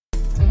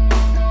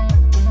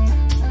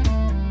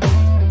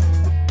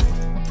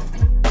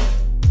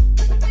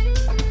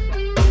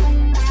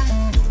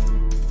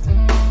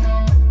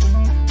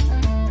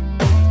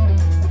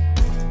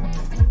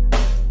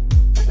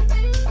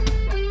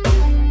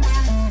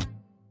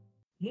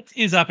What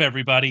is up,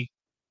 everybody?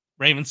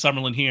 Raymond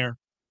Summerlin here.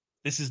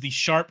 This is the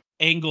Sharp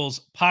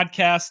Angles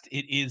podcast.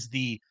 It is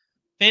the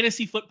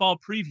fantasy football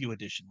preview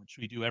edition, which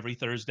we do every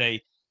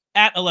Thursday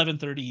at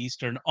 11:30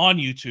 Eastern on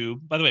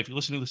YouTube. By the way, if you're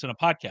listening to this on a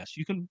podcast,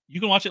 you can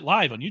watch it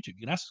live on YouTube. You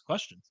can ask us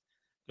questions.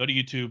 Go to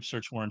YouTube,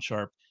 search Warren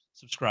Sharp,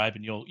 subscribe,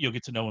 and you'll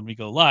get to know when we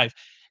go live.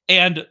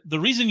 And the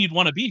reason you'd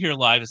want to be here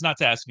live is not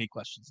to ask me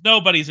questions.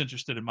 Nobody's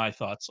interested in my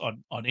thoughts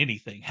on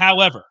anything.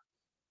 However,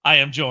 I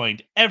am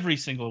joined every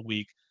single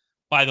week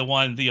by the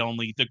one, the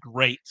only, the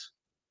great,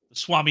 the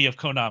Swami of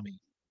Konami,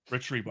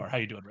 Rich Hribar. How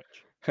you doing,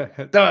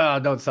 Rich?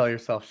 Don't sell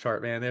yourself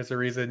short, man. There's a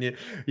reason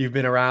you've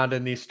been around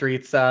in these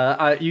streets.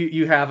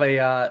 You have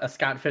a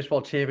Scott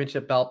Fishbowl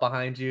championship belt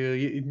behind you.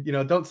 You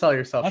know, don't sell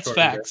yourself That's short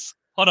either. facts.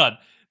 Hold on.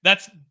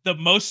 That's the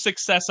most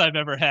success I've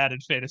ever had in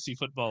fantasy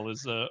football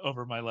is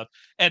over my left.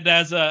 And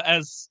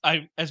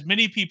as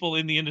many people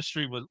in the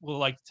industry will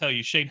like to tell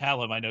you, Shane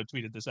Hallam, I know,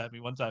 tweeted this at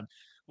me one time,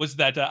 was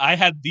that I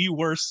had the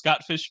worst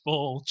Scott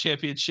Fishbowl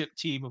championship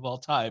team of all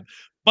time.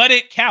 But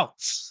it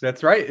counts.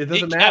 That's right. It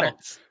doesn't It matter.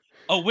 counts.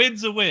 A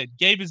win's a win.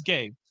 Game is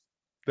game.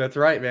 That's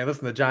right, man.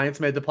 Listen, the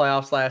Giants made the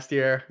playoffs last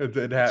year.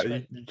 That's You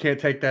right. you can't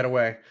take that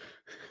away.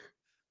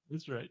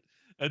 That's right.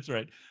 That's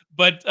right.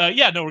 But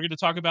yeah, no, we're going to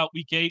talk about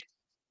week 8.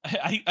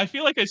 I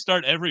feel like I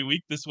start every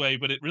week this way,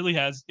 but it really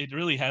has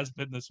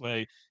been this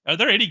way. Are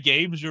there any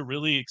games you're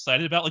really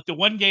excited about? Like the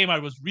one game I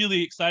was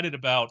really excited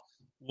about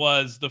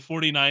was the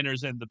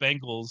 49ers and the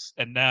Bengals,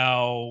 and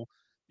now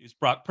is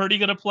Brock Purdy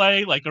going to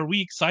play? Like, are we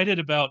excited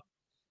about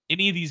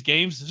any of these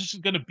games? Is this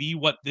just going to be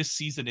what this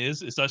season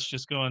is? Is us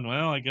just going,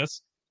 well, I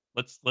guess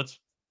let's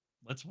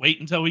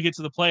wait until we get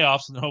to the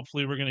playoffs and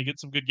hopefully we're going to get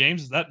some good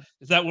games. Is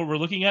that what we're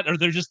looking at? Are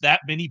there just that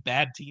many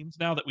bad teams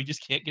now that we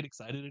just can't get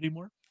excited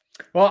anymore?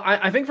 Well,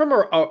 I think from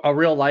a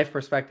real life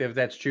perspective,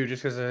 that's true.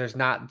 Just because there's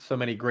not so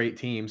many great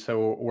teams,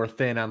 so we're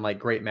thin on like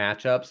great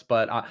matchups.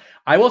 But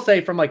I will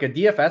say, from like a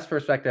DFS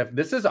perspective,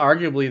 this is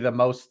arguably the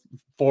most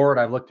forward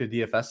I've looked at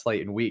DFS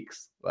slate in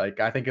weeks.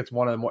 Like I think it's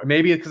one of the more,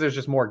 maybe because there's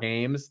just more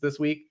games this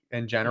week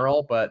in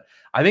general. But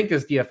I think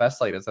this DFS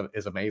slate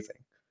is amazing.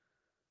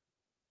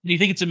 Do you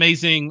think it's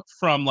amazing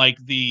from like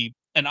the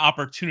an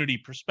opportunity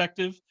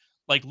perspective?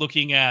 Like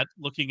looking at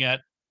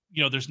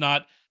there's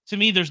not, to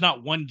me, there's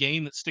not one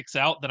game that sticks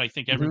out that I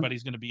think Mhm.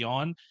 everybody's going to be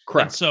on. And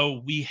Correct.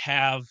 so we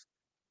have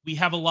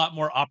a lot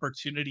more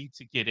opportunity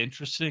to get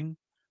interesting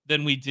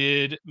than we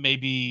did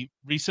maybe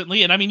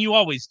recently. And I mean, you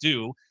always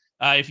do.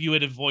 If you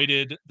had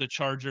avoided the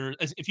Chargers,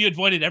 if you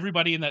avoided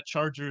everybody in that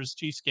Chargers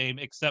Chiefs game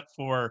except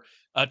for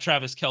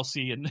Travis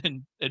Kelsey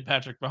and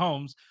Patrick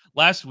Mahomes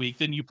last week,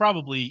 then you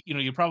probably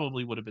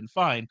would have been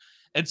fine.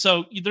 And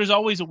so there's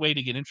always a way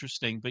to get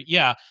interesting. But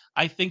yeah,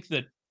 I think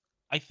that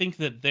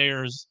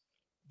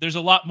there's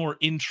a lot more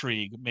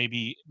intrigue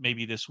maybe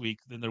this week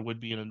than there would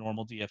be in a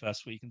normal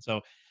DFS week. And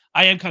so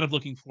I am kind of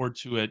looking forward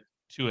to it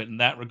in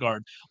that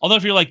regard. Although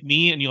if you're like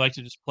me and you like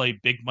to just play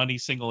big money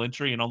single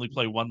entry and only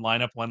play one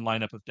lineup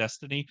of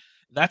destiny,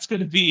 that's going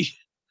to be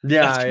that's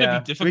Yeah, going to be yeah.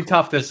 It's gonna be difficult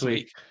tough this this week.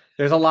 week.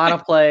 There's a lot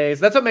of plays.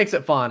 That's what makes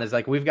it fun. Is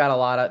like we've got a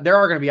lot of. There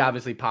are going to be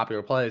obviously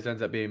popular plays. It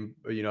ends up being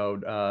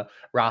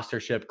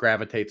rostership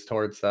gravitates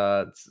towards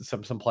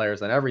some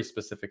players on every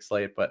specific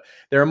slate, but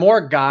there are more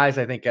guys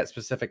I think at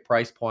specific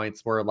price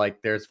points where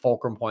like there's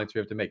fulcrum points we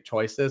have to make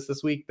choices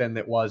this week than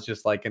it was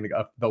just like in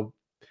the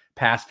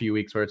past few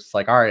weeks where it's just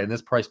like, all right, in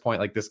this price point,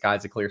 like this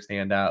guy's a clear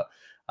standout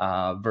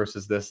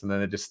versus this. And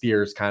then it just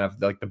steers kind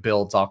of like the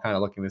builds all kind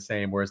of looking the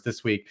same. Whereas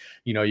this week,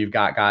 you've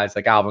got guys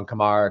like Alvin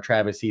Kamara,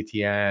 Travis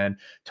Etienne,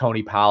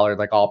 Tony Pollard,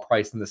 like all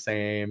priced in the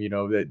same,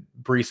 that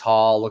Brees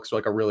Hall looks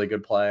like a really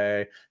good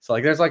play. So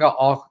like, there's like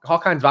all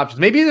kinds of options.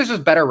 Maybe there's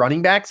just better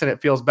running backs and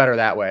it feels better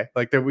that way.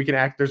 Like that we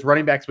can there's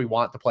running backs we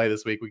want to play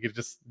this week. We could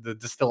just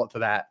distill it to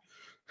that.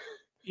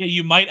 Yeah,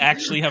 you might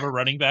actually have a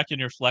running back in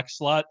your flex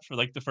slot for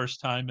like the first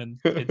time in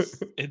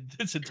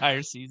this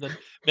entire season.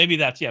 Maybe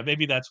that's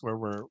where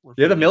we're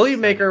Yeah, the feeling Million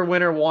excited. Maker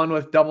winner won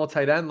with double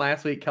tight end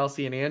last week,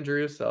 Kelsey and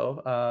Andrew.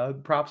 So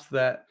props to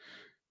that.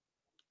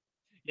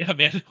 Yeah,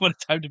 man, what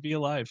a time to be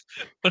alive.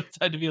 What a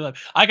time to be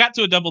alive. I got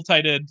to a double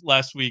tight end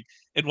last week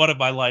in one of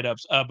my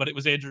lineups, but it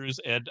was Andrews,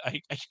 and I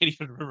can't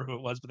even remember who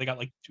it was, but they got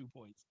like 2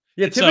 points.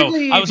 Yeah, So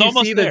typically I if was you see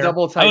almost the there.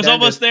 double I tight was end,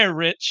 almost there,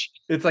 Rich.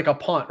 it's like a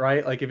punt,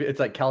 right? Like if it's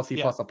like Kelsey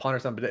Yeah. plus a punt or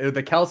something. But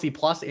the Kelsey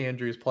plus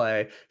Andrews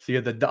play, so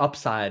you have the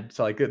upside.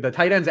 So like the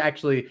tight ends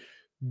actually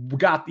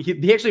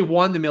he actually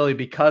won the Millie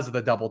because of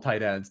the double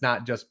tight ends,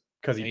 not just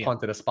because he Yeah, yeah.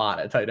 punted a spot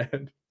at tight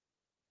end.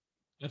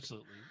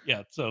 Absolutely.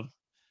 Yeah. So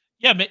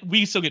yeah,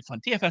 we still get fun.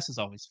 DFS is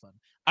always fun.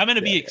 I'm going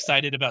to Yeah, be yeah.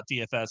 excited about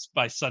DFS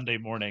by Sunday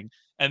morning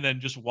and then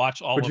just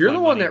watch all But of you're my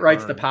the one money that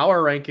writes the burn.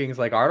 power rankings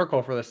like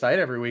article for the site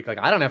every week. Like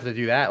I don't have to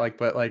do that. Like,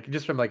 but like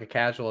just from like a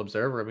casual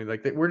observer, I mean,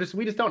 like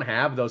we just don't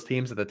have those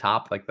teams at the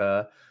top, like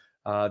the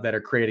that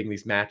are creating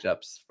these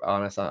matchups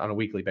on us on a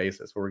weekly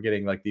basis, where we're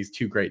getting like these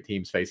two great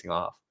teams facing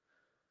off.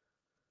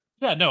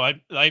 Yeah, no,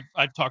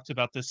 I've talked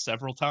about this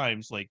several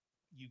times. Like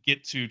you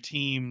get to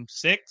team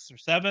 6 or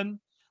 7,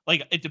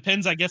 like it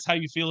depends, I guess, how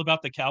you feel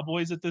about the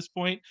Cowboys at this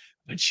point.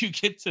 But you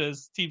get to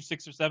team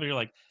 6 or 7, you're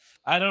like,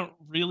 I don't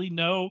really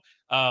know.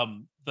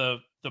 The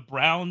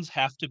Browns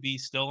have to be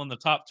still in the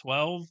top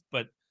 12,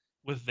 but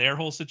with their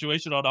whole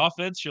situation on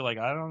offense, you're like,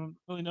 I don't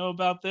really know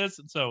about this.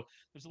 And so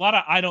there's a lot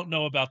of I don't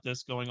know about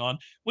this going on,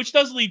 which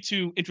does lead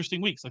to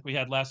interesting weeks like we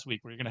had last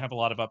week, where you're going to have a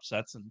lot of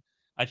upsets. And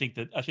I think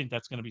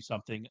that's going to be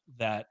something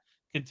that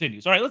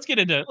continues. All right, let's get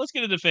into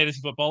fantasy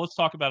football. Let's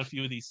talk about a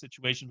few of these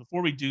situations.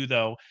 Before we do,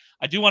 though,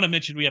 I do want to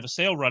mention we have a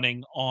sale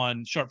running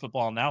on Sharp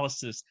Football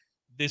Analysis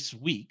this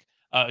week.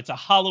 It's a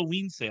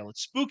Halloween sale.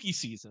 It's spooky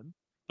season,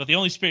 but the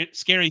only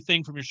scary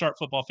thing from your Sharp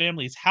Football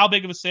family is how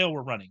big of a sale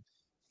we're running.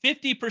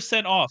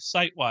 50% off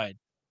site wide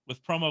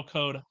with promo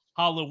code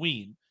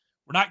Halloween.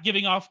 We're not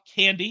giving off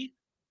candy.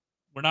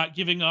 We're not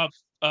giving off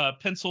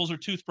pencils or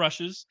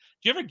toothbrushes.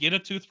 Did you ever get a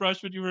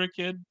toothbrush when you were a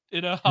kid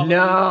in a Halloween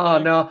No,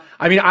 bag? no.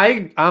 I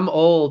mean, I'm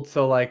old,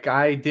 so like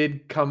I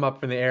did come up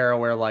from the era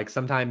where like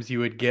sometimes you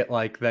would get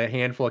like the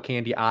handful of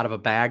candy out of a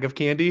bag of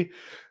candy,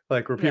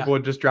 like where Yeah. people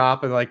would just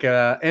drop and like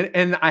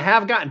and I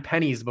have gotten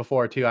pennies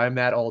before too. I'm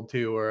that old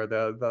too, where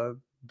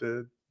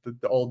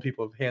the old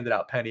people have handed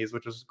out pennies,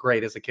 which was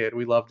great as a kid.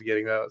 We loved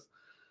getting those.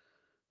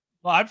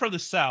 Well, I'm from the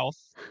South,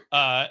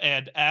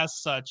 and as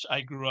such,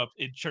 I grew up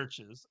in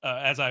churches,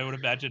 as I would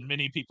imagine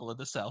many people in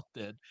the South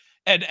did.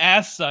 And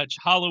as such,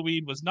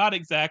 Halloween was not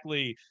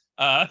exactly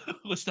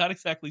was not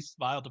exactly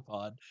smiled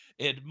upon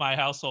in my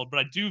household.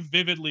 But I do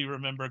vividly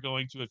remember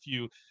going to a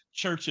few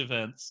church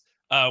events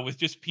with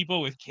just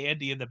people with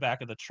candy in the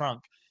back of the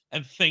trunk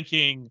and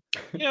thinking,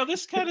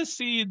 this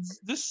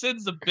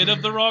sends a bit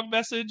of the wrong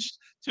message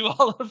to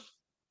all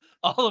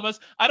of us.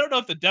 I don't know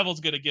if the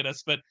devil's going to get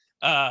us, but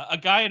a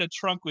guy in a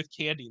trunk with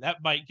candy that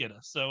might get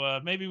us. So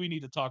maybe we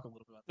need to talk a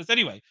little bit about this.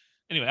 Anyway,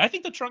 I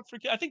think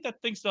I think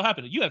that thing's still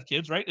happening. You have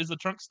kids, right? Is the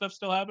trunk stuff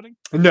still happening?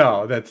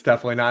 No, that's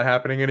definitely not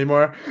happening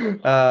anymore.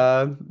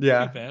 Oh, too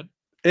Yeah, bad.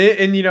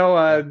 and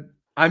Yeah.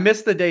 I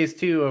miss the days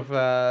too of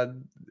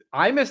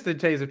I miss the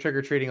days of trick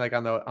or treating like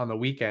on the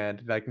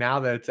weekend. Like now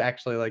that it's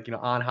actually like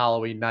on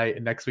Halloween night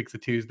and next week's a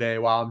Tuesday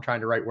while I'm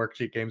trying to write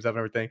worksheet games up and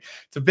everything.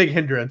 It's a big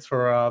hindrance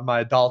for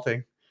my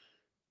adulting.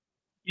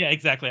 Yeah,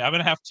 exactly. I'm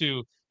gonna have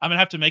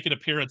to make an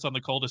appearance on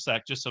the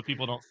cul-de-sac just so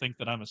people don't think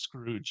that I'm a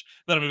Scrooge.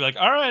 Then I'm gonna be like,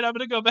 all right, I'm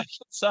gonna go back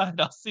inside.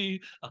 I'll see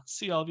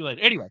all of you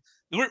later. Anyway,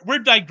 we're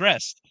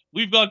digressed.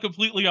 We've gone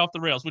completely off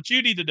the rails. What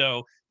you need to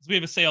know is we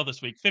have a sale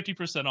this week,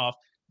 50% off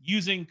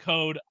using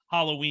code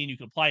Halloween. You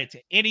can apply it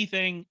to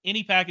anything,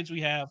 any package we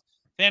have,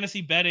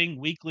 fantasy betting,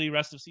 weekly,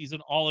 rest of season,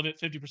 all of it,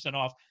 50%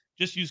 off.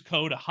 Just use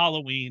code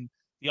Halloween.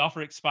 The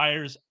offer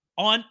expires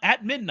on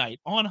at midnight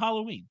on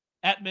Halloween.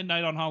 At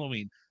midnight on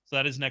Halloween. So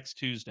that is next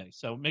Tuesday.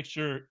 So make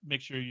sure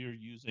you're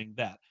using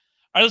that.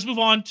 All right, let's move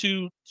on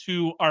to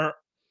our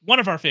one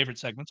of our favorite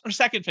segments, our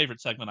second favorite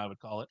segment, I would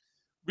call it,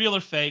 real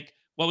or fake.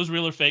 What was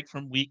real or fake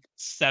from week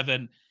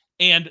 7?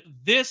 And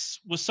this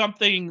was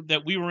something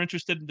that we were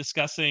interested in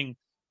discussing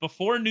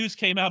before news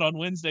came out on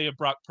Wednesday of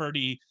Brock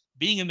Purdy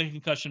being in the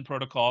concussion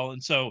protocol.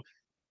 And so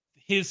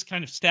his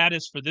kind of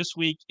status for this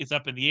week is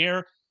up in the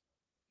air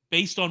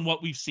based on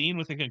what we've seen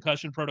with the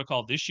concussion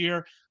protocol this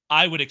year.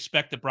 I would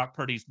expect that Brock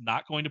Purdy's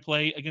not going to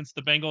play against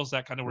the Bengals. Is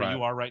that kind of where Right.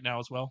 you are right now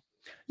as well?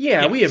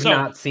 Yeah, Yeah. we have So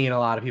not seen a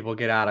lot of people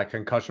get out of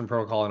concussion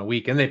protocol in a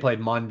week, and they played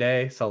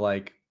Monday, so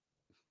like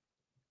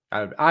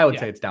I would yeah,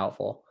 say it's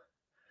doubtful.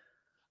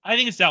 I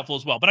think it's doubtful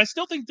as well. But I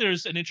still think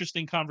there's an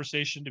interesting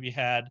conversation to be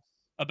had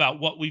about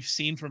what we've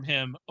seen from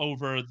him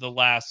over the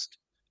last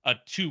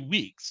 2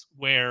 weeks,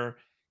 where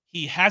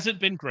he hasn't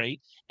been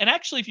great. And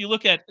actually, if you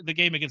look at the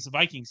game against the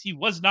Vikings, he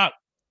was not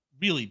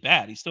really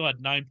bad. He still had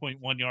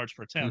 9.1 yards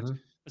per attempt, Mhm.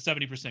 a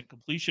 70%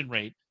 completion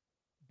rate,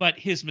 but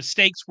his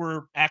mistakes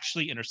were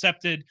actually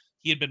intercepted.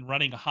 He had been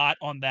running hot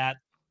on that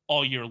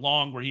all year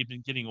long, where he'd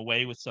been getting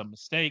away with some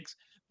mistakes.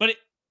 But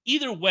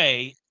either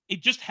way,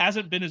 it just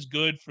hasn't been as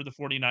good for the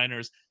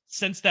 49ers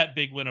since that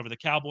big win over the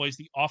Cowboys.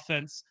 The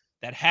offense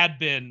that had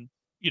been,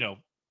 you know,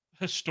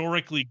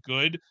 historically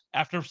good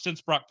after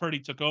since Brock Purdy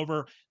took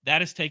over,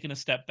 that has taken a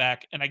step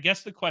back. And I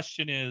guess the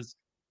question is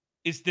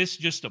this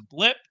just a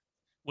blip?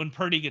 When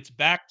Purdy gets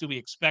back, do we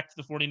expect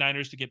the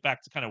 49ers to get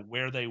back to kind of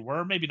where they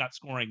were? Maybe not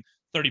scoring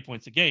 30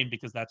 points a game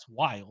because that's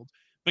wild,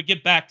 but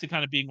get back to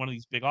kind of being one of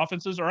these big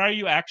offenses? Or are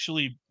you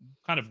actually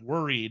kind of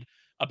worried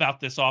about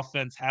this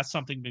offense? Has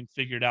something been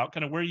figured out?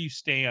 Kind of where you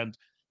stand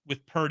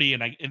with Purdy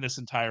and in this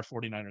entire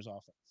 49ers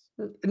offense?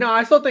 No,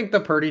 I still think the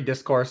Purdy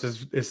discourse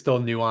is still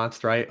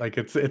nuanced, right? Like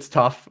it's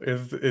tough.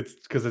 It's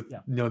because it's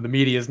Yeah, the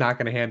media is not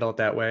going to handle it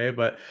that way.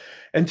 But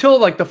until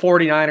like the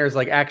 49ers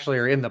like actually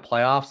are in the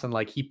playoffs and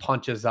like he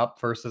punches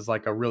up versus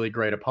like a really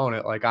great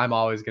opponent, like I'm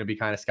always going to be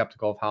kind of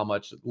skeptical of how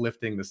much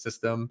lifting the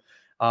system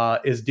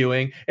is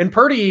doing. And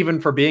Purdy, even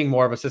for being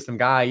more of a system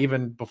guy,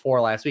 even before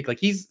last week, like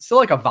he's still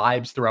like a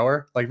vibes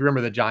thrower. Like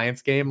remember the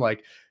Giants game?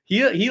 Like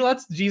he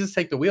lets Jesus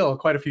take the wheel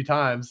quite a few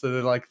times. So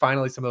that like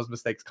finally some of those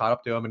mistakes caught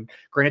up to him. And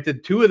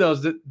granted,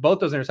 both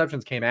those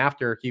interceptions came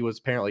after he was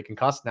apparently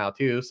concussed now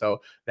too.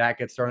 So that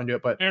gets thrown yeah.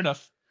 into it. Fair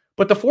enough.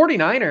 But the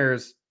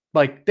 49ers,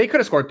 Like, they could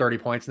have scored 30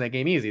 points in that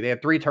game easy. They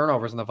had 3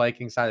 turnovers on the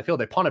Vikings side of the field.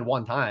 They punted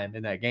 1 time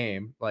in that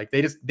game. Like,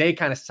 they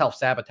kind of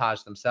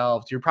self-sabotaged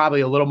themselves. You're probably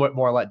a little bit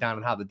more let down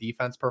on how the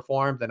defense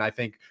performed, and I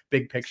think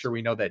big picture,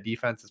 we know that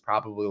defense is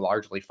probably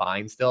largely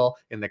fine still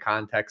in the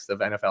context of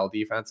NFL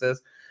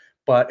defenses.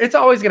 But it's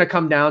always going to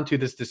come down to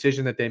this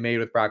decision that they made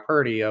with Brock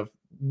Purdy of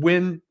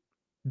when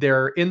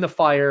they're in the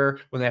fire,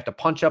 when they have to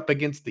punch up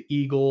against the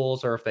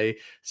Eagles, or if they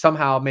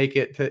somehow make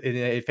it to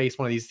they face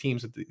one of these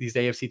teams, these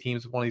AFC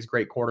teams with one of these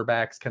great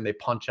quarterbacks, can they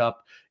punch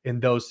up in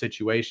those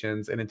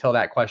situations? And until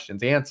that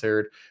question's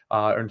answered,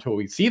 or until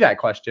we see that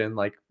question,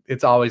 like,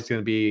 it's always going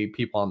to be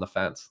people on the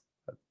fence.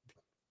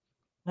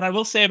 What I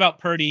will say about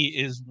Purdy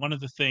is one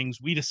of the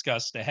things we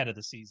discussed ahead of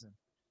the season,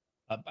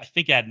 I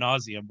think ad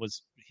nauseum,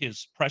 was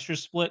his pressure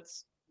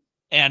splits.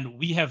 And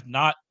he has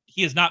not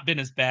been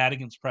as bad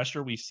against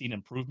pressure. We've seen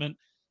improvement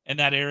in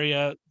that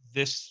area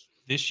this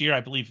year.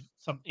 I believe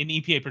some in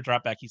EPA per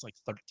dropback, he's like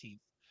 13th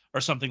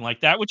or something like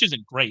that, which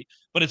isn't great,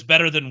 but it's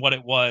better than what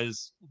it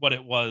was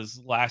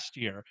last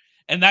year.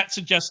 And that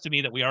suggests to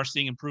me that we are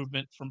seeing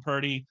improvement from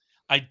Purdy.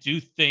 I do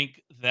think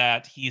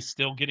that he's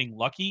still getting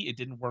lucky. It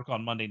didn't work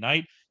on Monday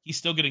night. He's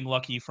still getting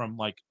lucky from,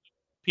 like,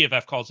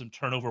 PFF calls them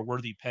turnover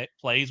worthy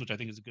plays, which I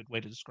think is a good way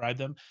to describe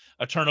them.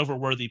 A turnover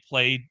worthy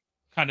play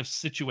kind of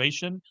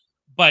situation.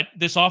 But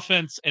this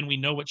offense, and we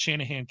know what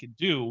Shanahan can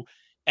do.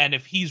 And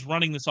if he's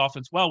running this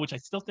offense well, which I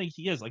still think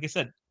he is, like I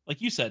said, like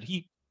you said,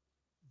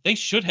 they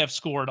should have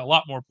scored a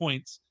lot more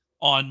points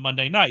on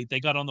Monday night. They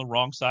got on the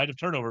wrong side of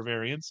turnover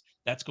variance.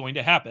 That's going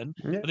to happen,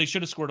 Yeah. but they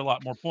should have scored a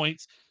lot more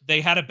points.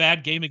 They had a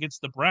bad game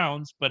against the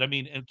Browns, but I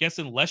mean, I guess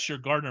unless you're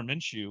Gardner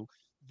Minshew,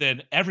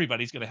 then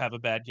everybody's going to have a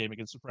bad game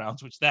against the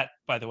Browns, which, that,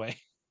 by the way,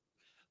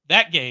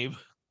 that game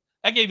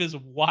that game is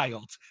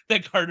wild.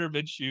 That Gardner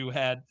Minshew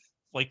had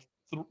like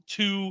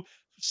two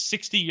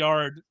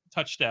 60-yard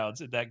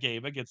touchdowns in that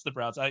game against the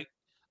Browns. I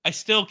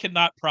still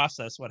cannot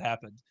process what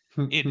happened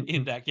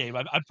in that game.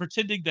 I'm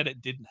pretending that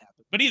it didn't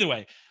happen. But either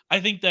way, I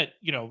think that,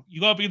 you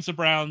go up against the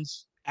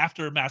Browns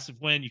after a massive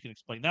win, you can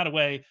explain that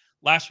away.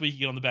 Last week,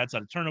 you get on the bad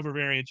side of turnover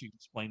variance, you can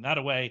explain that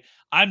away.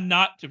 I'm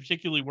not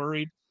particularly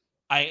worried.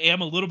 I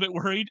am a little bit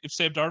worried if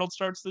Sam Darnold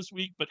starts this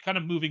week, but kind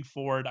of moving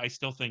forward, I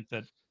still think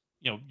that,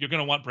 you're going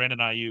to want Brandon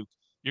Ayuk.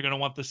 You're going to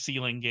want the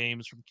ceiling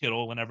games from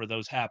Kittle whenever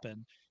those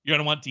happen. You're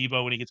going to want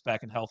Debo when he gets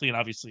back and healthy. And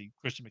obviously,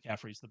 Christian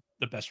McCaffrey is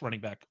the best running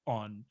back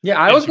on Yeah,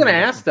 I was fantasy going to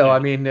radio ask from though. I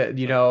FanDuel.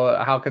 mean,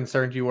 So, how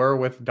concerned you were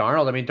with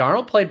Darnold. I mean,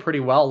 Darnold played pretty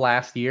well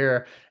last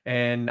year,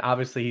 and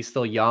obviously he's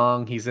still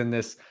young. He's in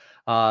this.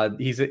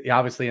 He's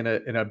obviously in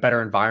a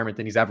better environment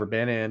than he's ever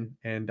been in,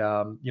 and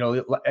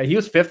he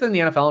was 5th in the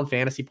NFL in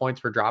fantasy points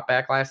per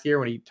dropback last year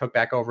when he took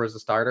back over as a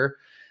starter.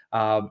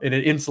 In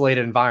an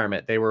insulated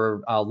environment, they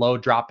were a low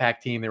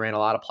dropback team. They ran a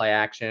lot of play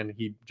action.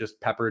 He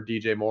just peppered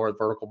DJ Moore with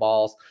vertical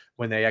balls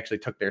when they actually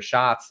took their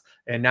shots.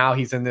 And now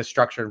he's in this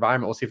structured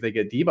environment. We'll see if they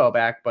get Debo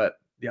back, but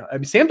yeah, I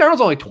mean, Sam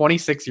Darnold's only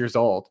 26 years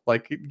old.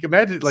 Like,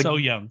 imagine, like, so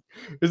young.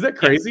 is that Yeah.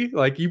 crazy?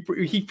 Like,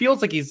 he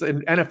feels like he's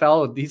in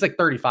NFL. He's like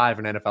 35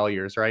 in NFL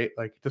years, right?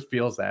 Like, it just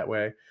feels that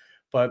way.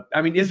 But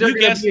I mean, is If there you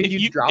going to guess be a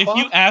huge drop if you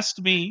off?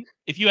 asked me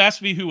if you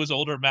asked me who was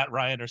older, Matt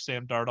Ryan or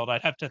Sam Darnold,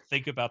 I'd have to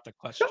think about the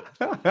question.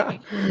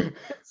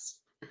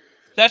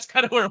 That's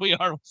kind of where we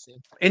are with Sam.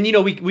 And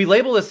we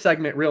label this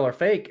segment real or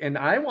fake, and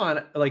I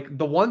want, like,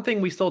 the one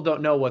thing we still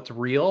don't know what's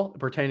real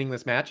pertaining to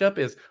this matchup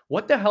is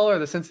what the hell are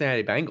the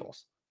Cincinnati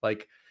Bengals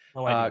like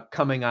No idea.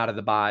 coming out of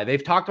the bye?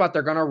 They've talked about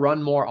they're going to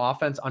run more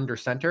offense under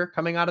center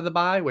coming out of the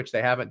bye, which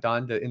they haven't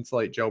done to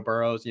insulate Joe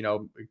Burrow's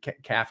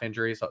calf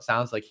injury. So it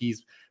sounds like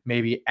he's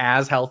maybe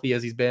as healthy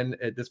as he's been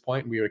at this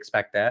point, and we would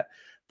expect that.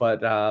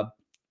 But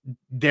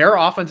their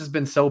offense has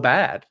been so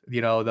bad.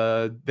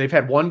 They've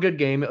had one good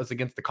game. It was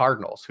against the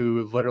Cardinals,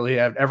 who literally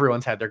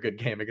everyone's had their good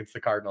game against the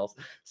Cardinals.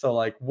 So,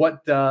 like,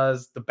 what do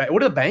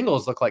the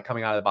Bengals look like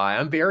coming out of the bye?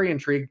 I'm very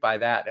intrigued by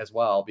that as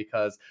well,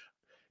 because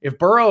if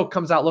Burrow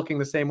comes out looking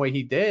the same way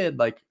he did,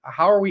 like,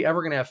 how are we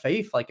ever going to have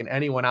faith, like, in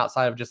anyone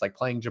outside of just like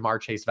playing Jamar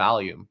Chase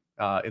volume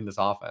in this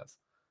offense?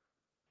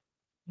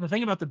 The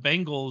thing about the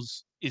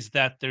Bengals is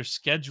that their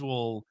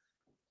schedule,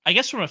 I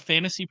guess from a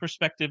fantasy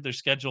perspective, their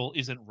schedule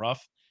isn't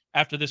rough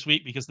after this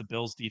week because the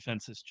Bills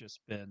defense has just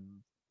been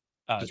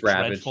Just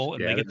ravaged. dreadful,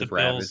 and they Yeah, they're get the just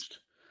Bills. ravaged.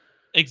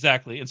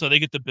 Exactly, and so they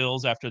get the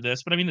Bills after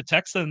this. But I mean, the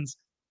Texans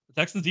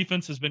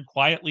defense has been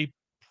quietly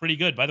pretty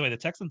good. By the way, the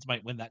Texans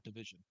might win that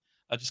division.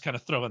 Just kind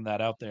of throwing that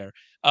out there.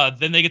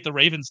 Then they get the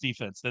Ravens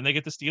defense. Then they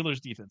get the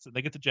Steelers defense. And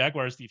they get the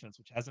Jaguars defense,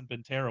 which hasn't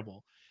been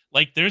terrible.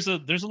 Like, there's a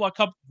Luck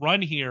Cup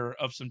run here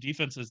of some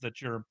defenses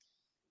that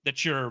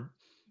you're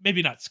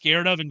maybe not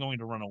scared of and going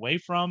to run away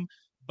from,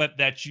 but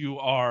that you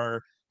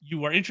are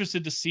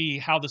interested to see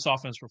how this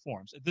offense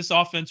performs. If this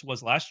offense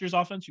was last year's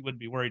offense, you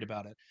wouldn't be worried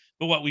about it.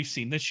 But what we've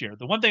seen this year,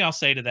 the one thing I'll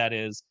say to that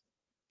is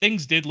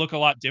things did look a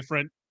lot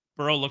different.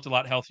 Burrow looked a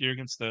lot healthier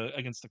against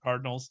the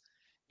Cardinals,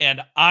 and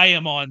I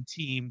am on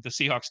team the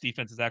Seahawks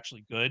defense is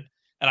actually good,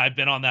 and I've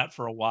been on that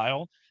for a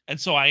while, and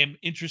so I am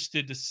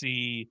interested to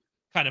see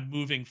kind of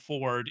moving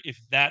forward if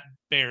that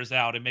bears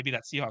out, and maybe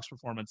that Seahawks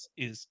performance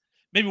is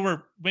maybe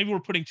we're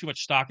putting too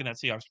much stock in that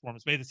Seahawks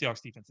performance. Maybe the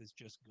Seahawks defense is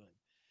just good,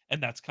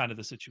 and that's kind of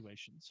the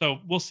situation. So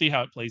we'll see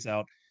how it plays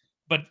out.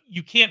 But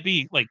you can't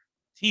be like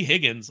T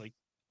Higgins. Like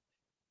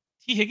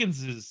T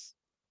Higgins is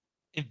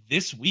in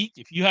this week.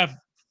 If you have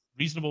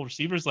reasonable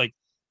receivers, like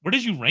where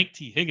did you rank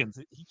T Higgins?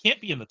 He can't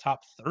be in the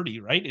top 30,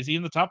 right? Is he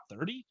in the top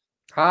 30?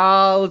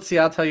 Let's see.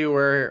 I'll tell you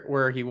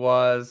where he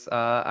was.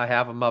 I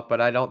have him up,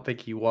 but I don't think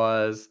he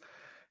was.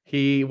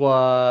 He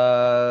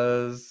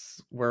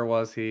was. Where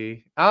was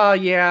he?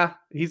 Yeah,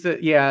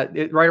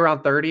 right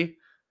around 30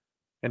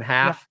 and Yeah.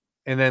 half,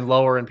 and then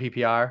lower in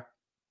PPR.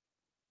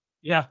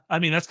 Yeah. I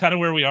mean, that's kind of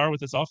where we are with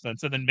this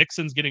offense. And then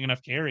Mixon's getting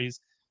enough carries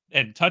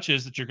and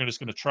touches that you're just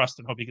going to trust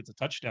and hope he gets a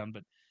touchdown.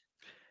 But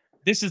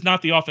this is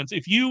not the offense.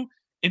 If you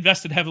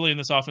invested heavily in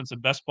this offense in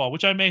best ball,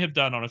 which I may have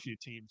done on a few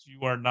teams,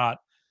 you're not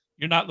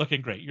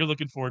looking great. You're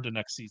looking forward to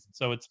next season.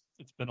 So it's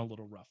been a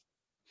little rough.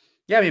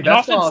 Yeah, I mean, An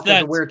best offense ball because of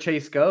that where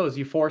Chase goes,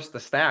 you force the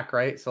stack,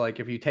 right? So like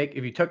if you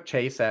took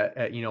Chase at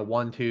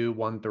 1-2,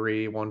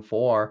 1-3,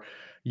 1-4,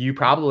 you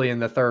probably in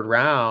the third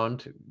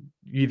round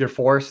you either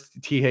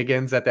forced T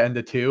Higgins at the end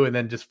of two and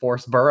then just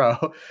force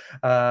Burrow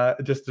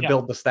just to yeah,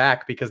 build the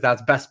stack because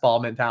that's best ball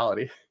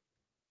mentality.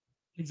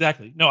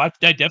 exactly. No, I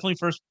definitely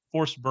first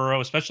forced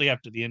Burrow, especially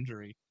after the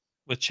injury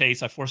with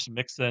Chase. I forced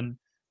Mixon.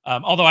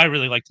 Although I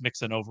really liked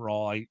Mixon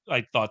overall.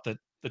 I thought that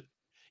the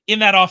in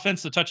that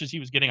offense, the touches he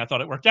was getting, I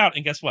thought it worked out.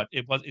 And guess what?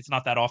 It's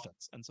not that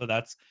offense. And so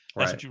that's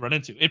Right. what you run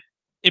into.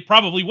 It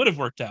probably would have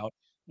worked out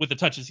with the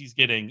touches he's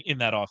getting in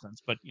that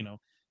offense, but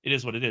it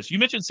is what it is. You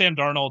mentioned Sam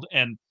Darnold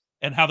and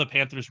how the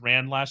Panthers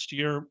ran last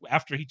year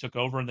after he took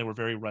over and they were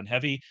very run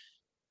heavy.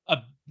 A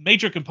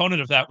major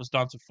component of that was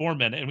Dante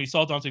Foreman, and we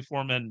saw Dante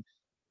Foreman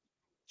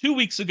 2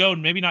 weeks ago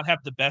and maybe not have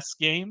the best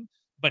game,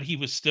 but he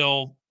was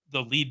still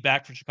the lead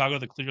back for Chicago,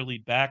 the clear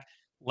lead back.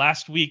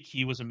 Last week,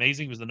 he was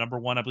amazing. He was the number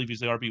one. I believe he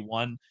was the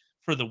RB1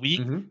 for the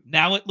week. Hmm.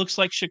 Now it looks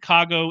like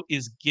Chicago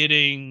is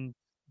getting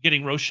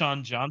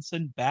Roshan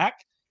Johnson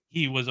back.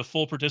 He was a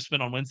full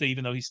participant on Wednesday,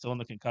 even though he's still in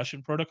the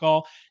concussion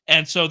protocol.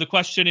 And so the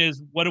question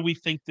is, what do we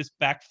think this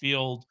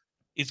backfield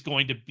is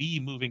going to be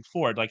moving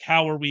forward? Like,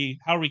 how are we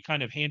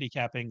kind of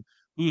handicapping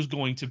who's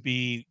going to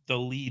be the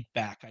lead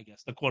back, I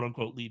guess, the quote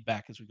unquote lead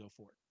back as we go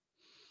forward?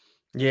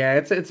 Yeah,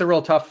 it's a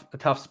real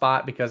tough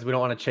spot because we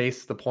don't want to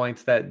chase the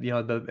points that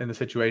in the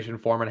situation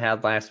Foreman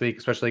had last week,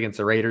 especially against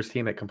the Raiders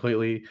team that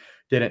completely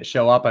didn't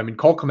show up. I mean,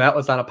 Cole Kmet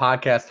was on a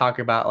podcast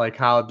talking about like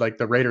how like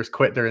the Raiders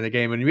quit during the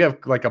game, and you have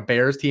like a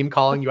Bears team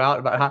calling you out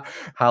about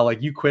how like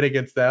you quit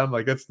against them.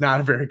 Like that's not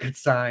a very good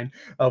sign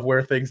of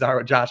where things are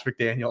with Josh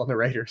McDaniel and the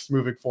Raiders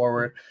moving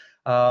forward.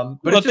 But Well,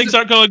 it's just things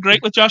aren't going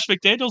great with Josh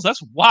McDaniels.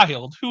 That's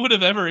wild. Who would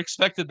have ever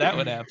expected that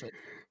would happen?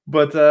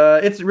 But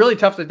it's really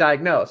tough to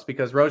diagnose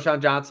because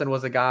Roshan Johnson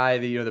was a guy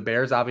that the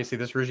Bears obviously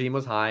this regime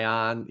was high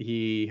on.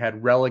 He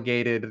had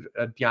relegated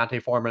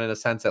Deontay Foreman in a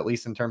sense, at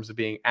least in terms of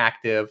being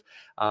active.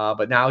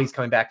 But now he's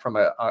coming back from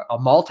a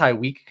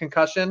multi-week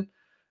concussion,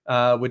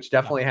 which Yeah,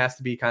 definitely has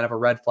to be kind of a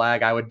red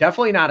flag. I would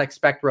definitely not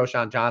expect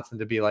Roshan Johnson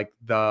to be like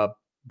the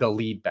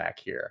lead back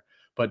here.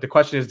 But the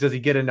question is, does he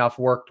get enough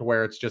work to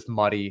where it's just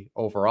muddy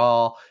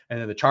overall?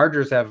 And then the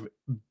Chargers have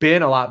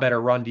been a lot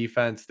better run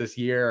defense this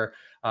year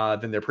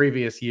than their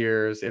previous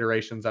years,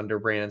 iterations under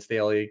Brandon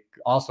Staley.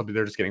 Also,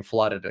 they're just getting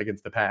flooded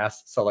against the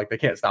pass. So, like, they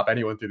can't stop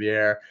anyone through the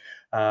air.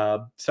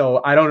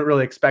 So, I don't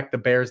really expect the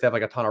Bears to have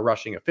like a ton of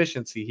rushing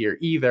efficiency here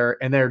either.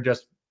 And they're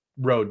just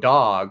road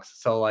dogs.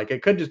 So, like,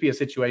 it could just be a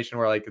situation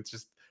where, like, it's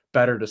just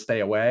better to stay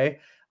away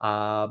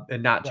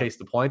and not yeah. chase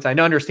the points. I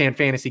understand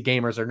fantasy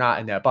gamers are not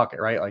in that bucket,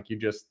 right? Like, you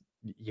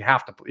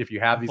have to, if you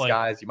have I'm these playing.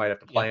 guys, you might have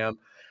to Yeah. play them.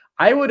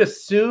 I would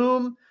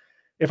assume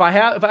if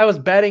I was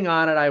betting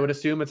on it, I would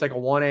assume it's like a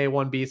 1A,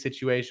 1B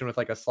situation with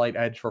like a slight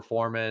edge for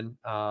Foreman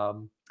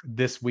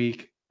this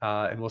week.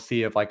 And we'll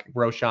see if like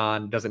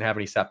Roshan doesn't have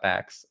any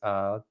setbacks,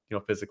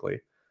 physically.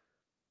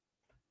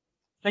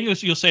 Thing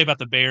you'll say about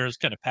the Bears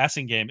kind of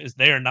passing game is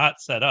they are not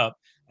set up,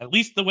 at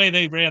least the way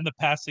they ran the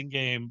passing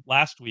game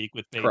last week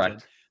with Bajan,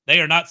 Correct. they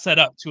are not set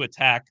up to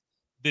attack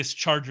this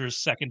Chargers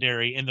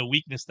secondary and the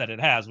weakness that it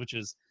has, which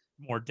is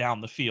more down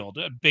the field.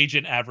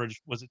 Bajan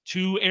averaged, was it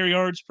 2 air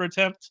yards per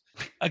attempt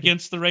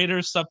against the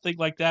Raiders, something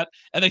like that.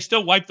 And they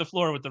still wiped the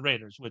floor with the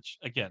Raiders, which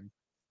again,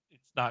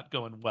 it's not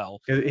going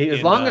well As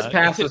in long as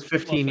passes Las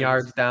 15 Vegas.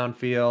 yards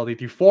downfield, he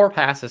threw 4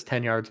 passes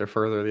 10 yards or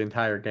further the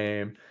entire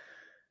game.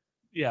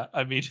 Yeah,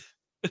 I mean,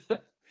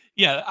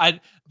 yeah, I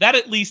that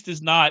at least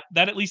is not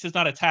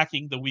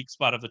attacking the weak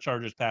spot of the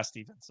Chargers pass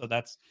defense. So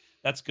that's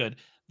good.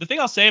 The thing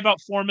I'll say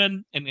about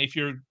Foreman, and if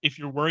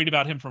you're worried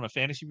about him from a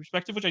fantasy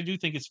perspective, which I do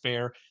think is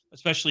fair,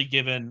 especially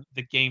given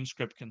the game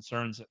script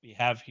concerns that we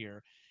have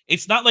here,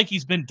 it's not like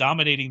he's been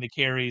dominating the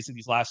carries in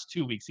these last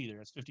 2 weeks either.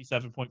 It's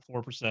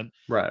 57.4%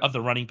 Right. of the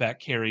running back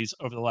carries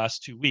over the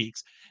last 2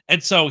 weeks.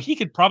 And so he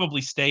could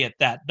probably stay at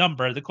that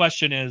number. The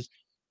question is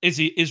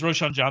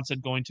Roshan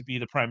Johnson going to be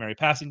the primary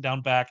passing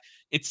down back?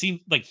 It seemed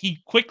like he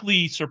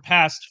quickly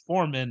surpassed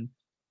Foreman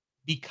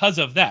because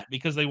of that,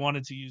 because they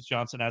wanted to use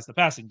Johnson as the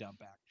passing down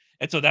back.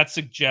 And so that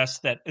suggests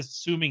that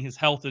assuming his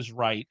health is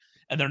right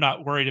and they're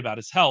not worried about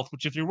his health,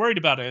 which if you're worried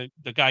about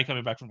the guy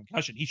coming back from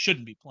concussion, he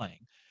shouldn't be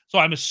playing. So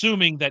I'm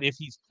assuming that if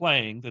he's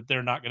playing, that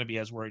they're not going to be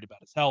as worried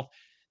about his health,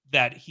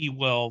 that he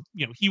will,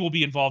 he will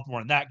be involved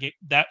more in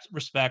that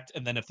respect.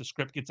 And then if the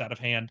script gets out of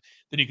hand,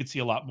 then you could see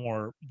a lot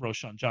more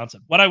Roshan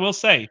Johnson. What I will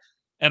say,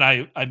 and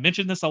I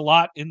mentioned this a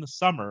lot in the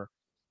summer,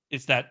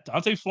 is that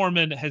Dante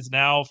Foreman has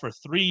now for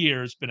 3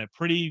 years been a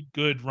pretty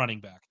good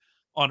running back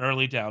on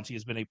early downs. He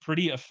has been a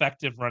pretty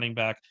effective running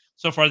back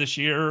so far this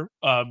year.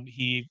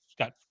 He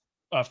got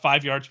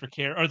 5 yards per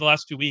carry, or the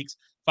last 2 weeks,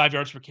 5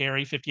 yards per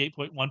carry,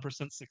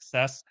 58.1%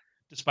 success,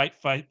 despite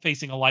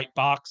facing a light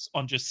box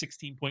on just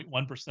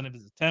 16.1% of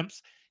his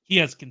attempts. He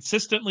has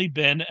consistently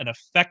been an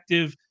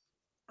effective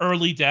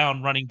early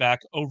down running back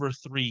over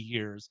 3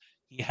 years.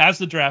 He has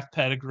the draft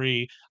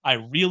pedigree. I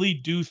really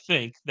do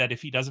think that if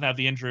he doesn't have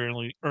the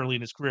injury early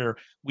in his career,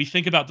 we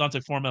think about Dante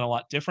Foreman a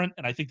lot different.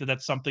 And I think that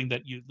that's something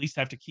that you at least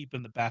have to keep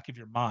in the back of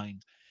your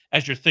mind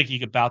as you're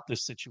thinking about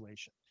this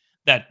situation.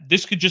 That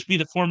this could just be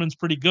that Foreman's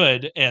pretty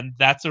good, and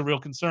that's a real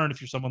concern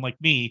if you're someone like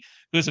me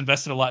who has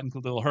invested a lot in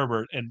Khalil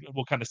Herbert, and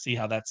we'll kind of see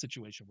how that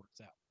situation works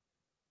out.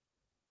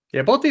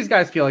 Yeah, both these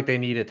guys feel like they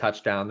need a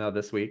touchdown though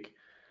this week.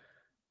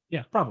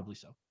 Yeah, probably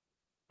so.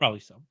 Probably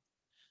so.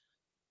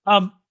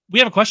 We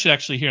have a question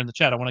actually here in the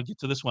chat. I want to get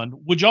to this one.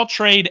 Would y'all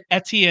trade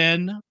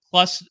Etienne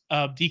plus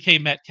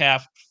DK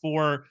Metcalf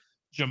for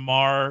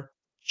Jamar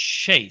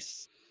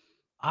Chase?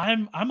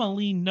 I'm a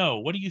lean no.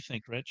 What do you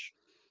think, Rich?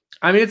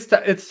 I mean,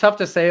 it's tough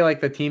to say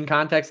like the team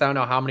context. I don't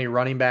know how many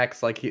running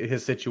backs like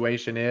his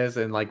situation is,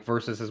 and like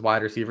versus his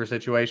wide receiver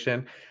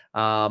situation,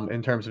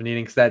 in terms of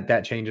needing, because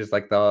that changes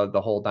like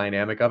the whole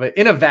dynamic of it.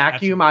 In a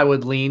vacuum, Absolutely. I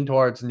would lean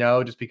towards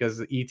no, just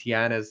because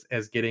ETN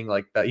is getting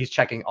like he's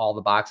checking all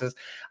the boxes.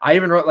 I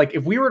even wrote like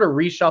if we were to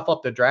reshuffle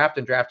up the draft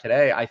and draft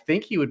today, I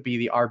think he would be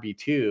the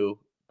RB2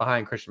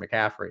 behind Christian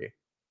McCaffrey,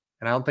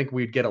 and I don't think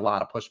we'd get a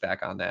lot of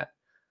pushback on that.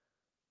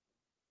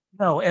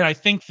 No, and I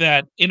think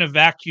that in a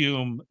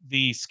vacuum,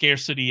 the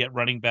scarcity at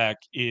running back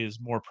is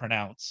more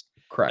pronounced,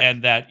 Correct.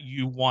 and that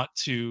you want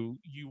to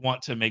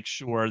make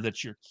sure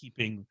that you're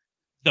keeping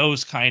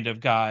those kind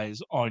of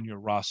guys on your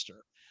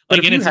roster. But Like,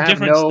 if and you it's a have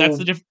difference. That's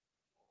the no difference.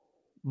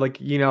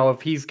 like,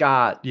 if he's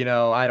got,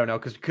 I don't know,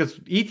 because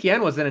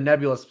ETN was in a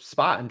nebulous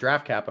spot in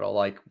draft capital,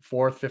 like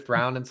fourth, fifth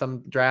round in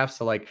some drafts.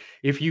 So like,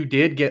 if you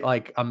did get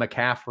like a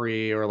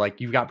McCaffrey, or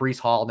like you've got Brees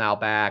Hall now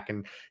back,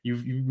 and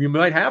you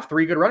might have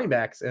three good running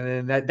backs,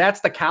 and then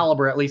that's the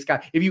caliber at least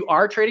guy. If you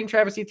are trading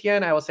Travis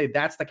Etienne, I will say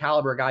that's the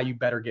caliber guy you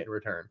better get in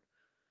return.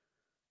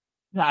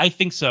 Yeah, I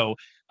think so.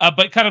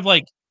 But kind of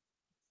like,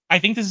 I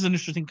think this is an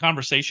interesting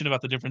conversation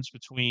about the difference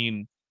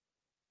between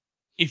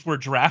if we're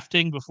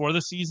drafting before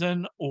the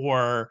season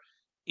or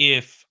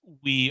if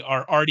we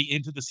are already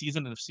into the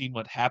season and have seen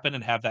what happened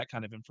and have that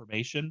kind of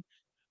information.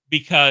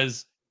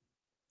 Because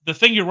the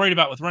thing you're worried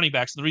about with running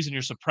backs, and the reason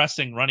you're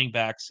suppressing running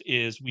backs,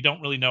 is we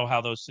don't really know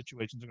how those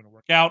situations are going to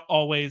work out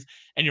always,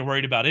 and you're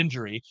worried about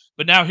injury.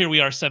 But now here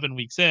we are 7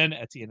 weeks in,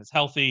 Etienne is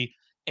healthy,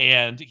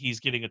 and he's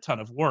getting a ton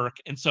of work.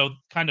 And so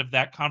kind of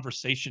that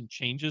conversation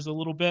changes a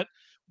little bit,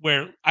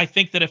 where I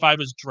think that if I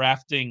was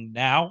drafting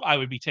now, I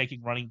would be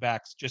taking running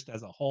backs just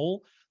as a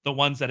whole, the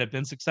ones that have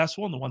been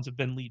successful and the ones that have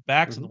been lead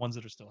backs and the Mhm. ones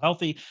that are still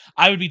healthy.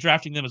 I would be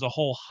drafting them as a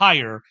whole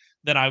higher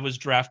than I was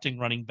drafting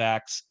running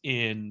backs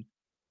in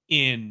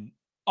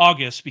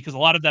August, because a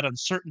lot of that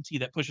uncertainty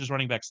that pushes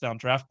running backs down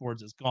draft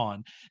boards is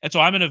gone. And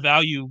so I'm going to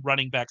value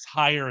running backs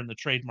higher in the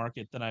trade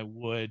market than I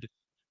would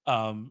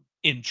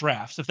in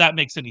drafts, if that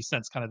makes any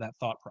sense, kind of that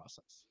thought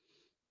process.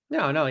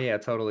 No, yeah,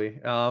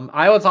 totally.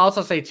 I would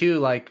also say too,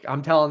 like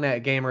I'm telling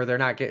that gamer they're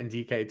not getting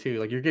DK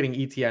too. Like you're getting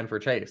ETN for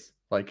Chase.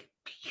 Like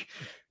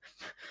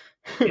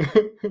Yeah.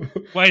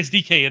 Why is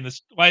DK in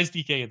this? Why is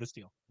DK in this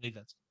deal? I think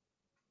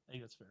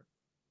that's fair.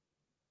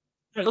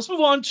 All right, let's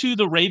move on to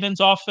the Ravens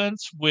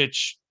offense,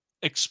 which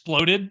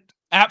exploded,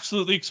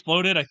 absolutely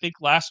exploded. I think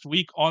last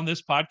week on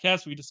this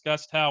podcast, we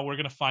discussed how we're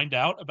going to find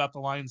out about the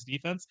Lions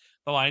defense.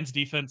 The Lions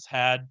defense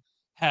had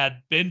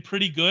been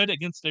pretty good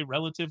against a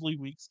relatively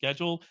weak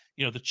schedule,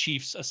 the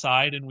Chiefs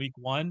aside in week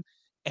one.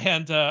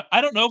 And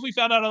I don't know if we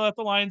found out about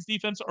the Lions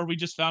defense or we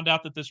just found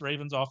out that this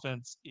Ravens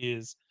offense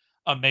is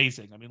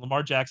amazing. I mean,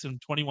 Lamar Jackson,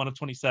 21 of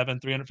 27,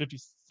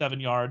 357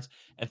 yards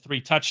and 3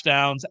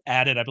 touchdowns,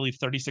 added, I believe,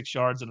 36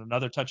 yards and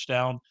another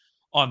touchdown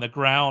on the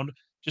ground.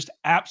 Just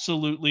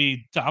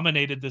absolutely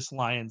dominated this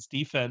Lions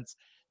defense.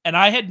 And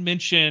I had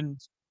mentioned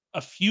a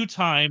few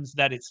times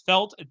that it's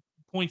felt at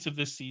points of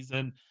this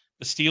season,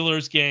 the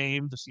Steelers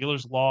game, the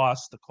Steelers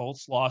lost, the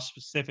Colts lost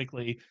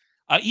specifically,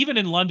 even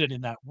in London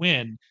in that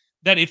win,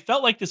 that it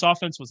felt like this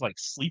offense was like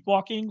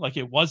sleepwalking. Like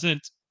it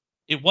wasn't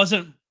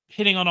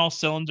hitting on all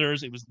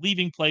cylinders. It was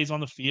leaving plays on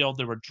the field.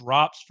 There were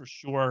drops for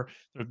sure.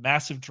 There were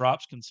massive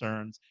drops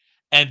concerns.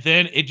 And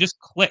then it just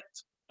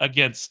clicked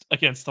against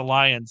the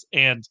Lions.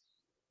 And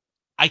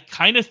I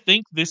kind of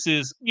think this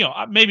is,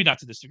 maybe not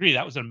to this degree.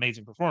 That was an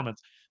amazing performance,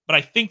 but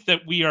I think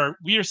that we are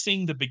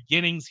seeing the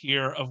beginnings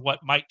here of what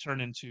might turn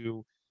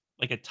into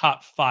like a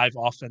top 5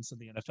 offense in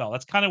the NFL.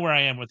 That's kind of where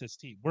I am with this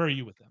team. Where are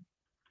you with them?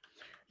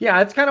 Yeah,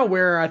 it's kind of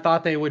where I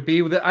thought they would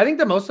be. I think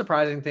the most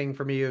surprising thing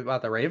for me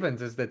about the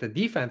Ravens is that the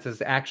defense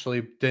has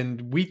actually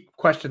been. We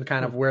questioned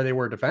kind of True. where they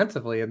were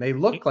defensively, and they Yep.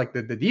 look like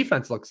the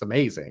defense looks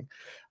amazing.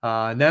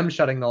 And them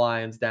shutting the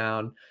Lions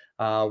down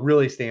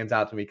really stands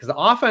out to me because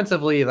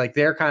offensively, like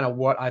they're kind of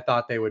what I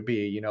thought they would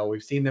be. You know,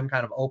 we've seen them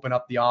kind of open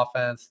up the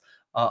offense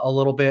a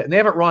little bit, and they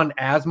haven't run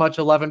as much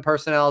 11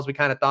 personnel as we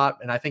kind of thought.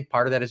 And I think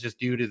part of that is just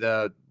due to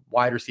the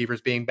wide receivers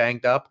being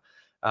banged up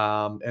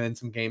and then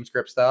some game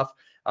script stuff.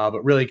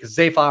 But really, because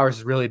Zay Flowers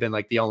has really been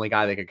like the only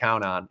guy they could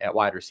count on at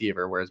wide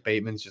receiver, whereas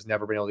Bateman's just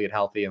never been able to get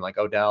healthy. And like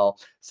Odell,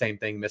 same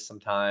thing, missed some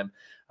time.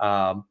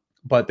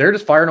 But they're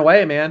just firing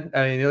away, man.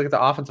 I mean, you look at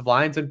the offensive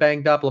line's been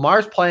banged up.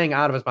 Lamar's playing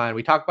out of his mind.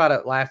 We talked about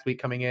it last week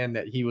coming in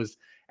that he was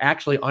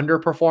actually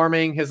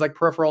underperforming his like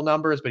peripheral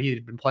numbers, but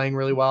he'd been playing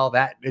really well.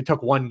 That it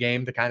took one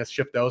game to kind of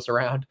shift those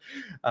around.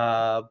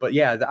 But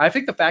yeah, I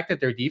think the fact that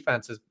their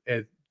defense is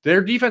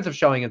their defensive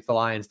showing against the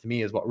Lions to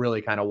me is what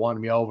really kind of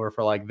won me over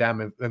for like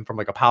them and from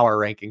like a power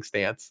ranking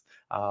stance.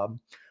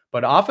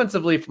 But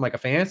offensively, from like a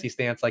fantasy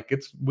stance, like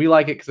we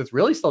like it because it's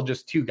really still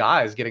just two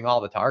guys getting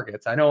all the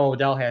targets. I know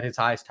Odell had his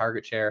highest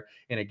target share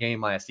in a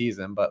game last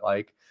season, but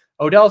like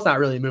Odell's not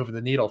really moving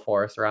the needle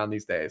for us around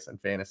these days in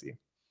fantasy.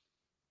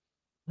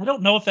 I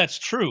don't know if that's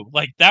true.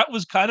 Like that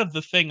was kind of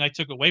the thing I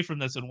took away from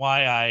this and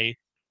why I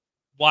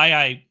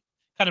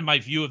kind of my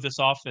view of this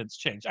offense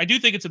changed. I do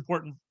think it's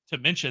important to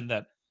mention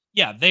that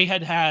yeah, they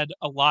had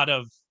a lot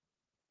of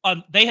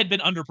they had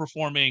been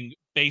underperforming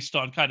based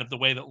on kind of the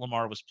way that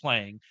Lamar was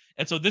playing.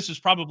 And so this is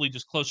probably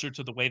just closer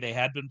to the way they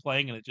had been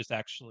playing and it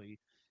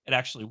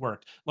actually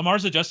worked.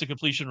 Lamar's adjusted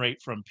completion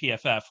rate from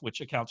PFF,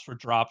 which accounts for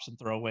drops and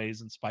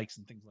throwaways and spikes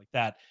and things like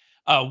that,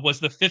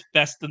 was the 5th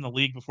best in the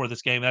league before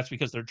this game. That's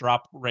because their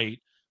drop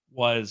rate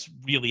was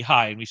really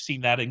high. And we've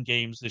seen that in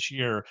games this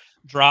year.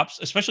 Drops,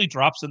 especially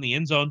drops in the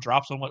end zone,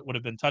 drops on what would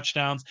have been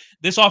touchdowns.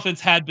 This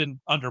offense had been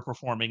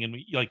underperforming. And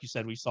we, like you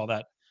said, we saw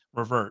that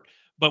revert.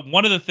 But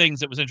one of the things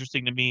that was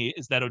interesting to me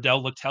is that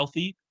Odell looked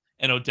healthy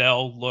and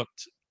Odell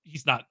looked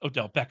he's not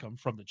Odell Beckham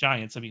from the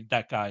Giants. I mean,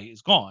 that guy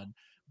is gone,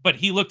 but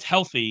he looked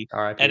healthy.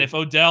 And RIP. if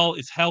Odell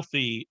is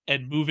healthy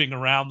and moving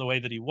around the way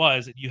that he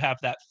was, and you have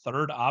that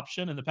third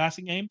option in the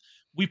passing game,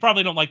 we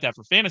probably don't like that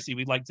for fantasy.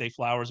 We'd like Zay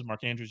Flowers and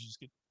Mark Andrews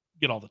just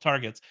get all the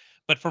targets.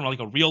 But from like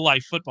a real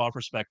life football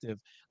perspective,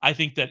 I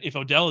think that if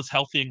Odell is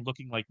healthy and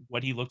looking like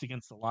what he looked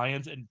against the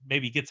Lions and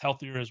maybe gets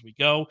healthier as we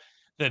go,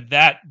 then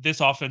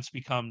this offense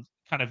becomes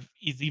kind of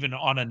is even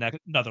on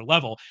another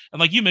level. And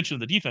like you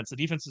mentioned, the defense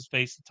has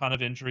faced a ton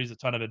of injuries, a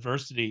ton of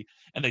adversity,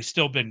 and they've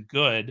still been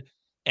good.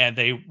 And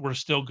they were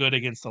still good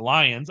against the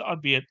Lions,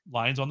 albeit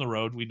Lions on the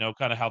road. We know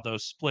kind of how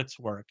those splits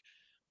work.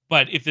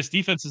 But if this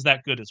defense is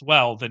that good as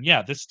well, then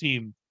yeah, this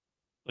team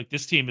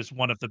is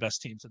one of the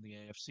best teams in the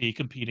AFC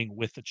competing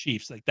with the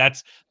Chiefs. Like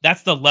that's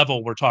the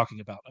level we're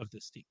talking about of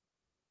this team.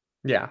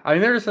 Yeah, I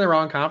mean they're just in the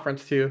wrong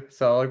conference too.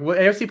 So like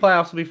AFC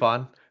playoffs will be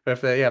fun.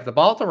 But if the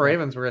Baltimore Yeah.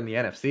 Ravens were in the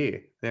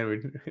NFC, then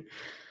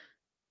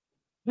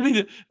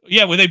we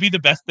Yeah, would they be the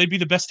best? They'd be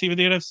the best team in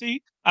the NFC.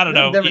 I don't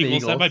know. them and the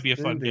Eagles. That might Eagles. be a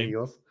Them fun and the game.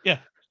 Eagles. Yeah,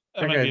 that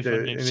They're might be gonna a fun do, game.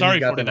 and then you've Sorry,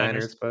 got the 49ers.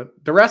 Niners,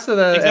 but the rest of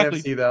the Exactly.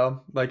 NFC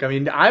though, like I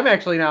mean, I'm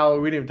actually now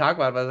we didn't even talk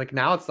about it, but like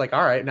now it's like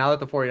all right, now that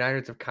the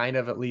 49ers have kind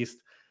of at least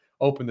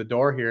opened the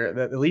door here,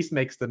 that at least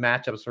makes the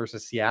matchups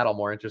versus Seattle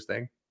more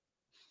interesting.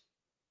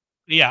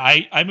 Yeah,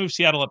 I moved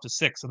Seattle up to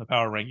 6 in the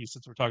power rankings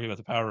since we're talking about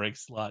the power rank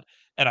slot,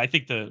 and I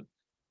think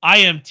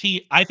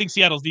I think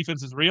Seattle's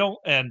defense is real,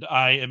 and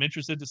I am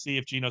interested to see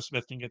if Geno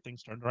Smith can get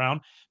things turned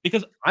around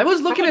because I was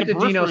from looking like at a the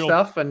Geno peripheral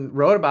stuff and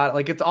wrote about it.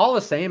 Like it's all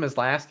the same as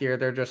last year.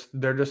 They're just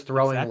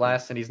throwing exactly.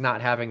 less, and he's not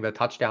having the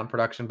touchdown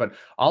production. But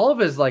all of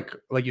his like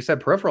you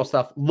said, peripheral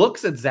stuff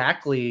looks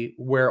exactly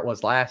where it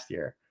was last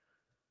year.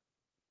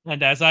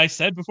 And as I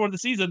said before the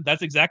season,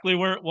 that's exactly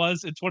where it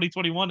was in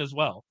 2021 as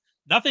well.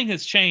 Nothing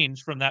has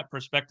changed from that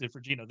perspective for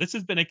Geno. This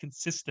has been a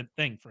consistent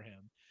thing for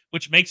him,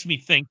 which makes me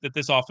think that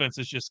this offense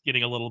is just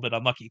getting a little bit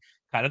unlucky.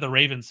 Kind of the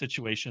Ravens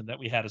situation that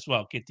we had as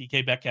well. Get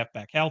DK Metcalf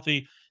back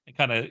healthy and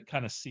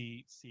kind of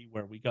see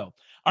where we go.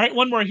 All right,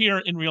 one more here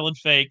in real and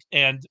fake.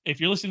 And if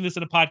you're listening to this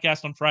in a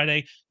podcast on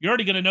Friday, you're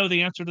already going to know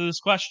the answer to this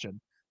question.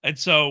 And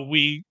so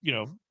we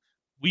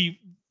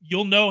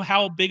you'll know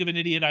how big of an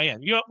idiot I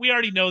am. We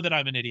already know that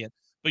I'm an idiot,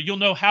 but you'll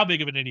know how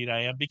big of an idiot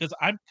I am because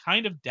I'm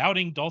kind of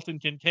doubting Dalton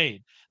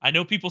Kincaid. I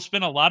know people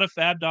spent a lot of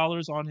fab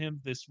dollars on him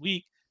this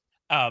week.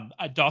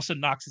 Dawson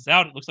Knox is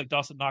out. It looks like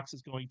Dawson Knox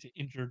is going to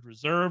injured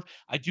reserve.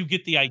 I do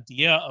get the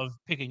idea of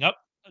picking up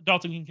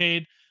Dalton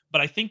Kincaid,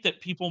 but I think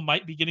that people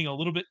might be getting a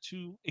little bit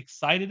too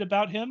excited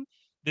about him.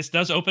 This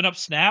does open up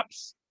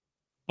snaps,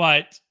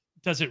 but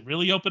does it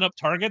really open up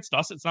targets?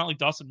 It's not like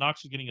Dawson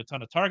Knox is getting a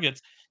ton of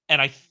targets.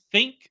 And I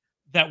think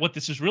that what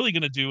this is really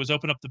going to do is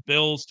open up the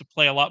Bills to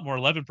play a lot more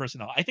 11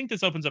 personnel. I think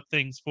this opens up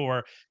things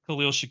for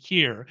Khalil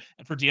Shakir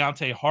and for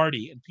Deontay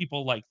Hardy and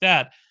people like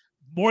that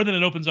more than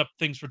it opens up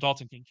things for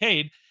Dalton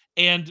Kincaid.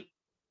 And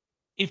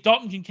if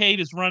Dalton Kincaid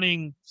is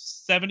running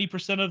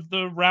 70% of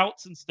the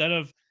routes instead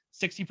of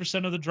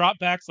 60% of the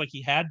dropbacks like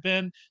he had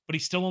been, but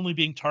he's still only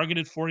being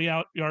targeted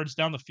 40 yards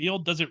down the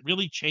field. Does it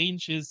really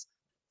change his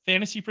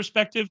fantasy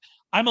perspective?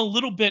 I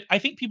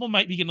think people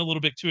might be getting a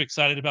little bit too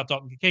excited about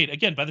Dalton Kincaid.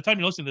 Again, by the time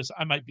you listen to this,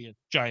 I might be a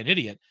giant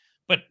idiot,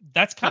 but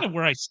that's kind of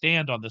where I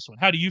stand on this one.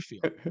 How do you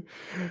feel?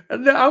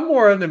 No, I'm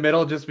more in the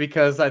middle just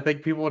because I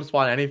think people just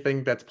want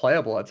anything that's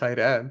playable at tight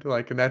end.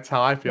 Like, and that's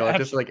how I Yeah, feel. It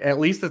just like absolutely. at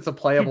least it's a To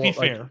be playable, like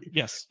fair,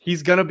 yes.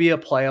 he's gonna be a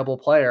playable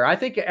player. I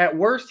think at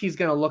worst he's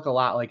gonna look a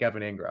lot like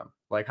Evan Ingram,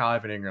 like how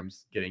Evan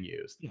Ingram's getting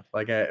used, Yeah,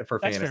 like for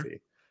that's fair.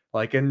 fantasy.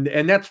 Like, and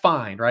that's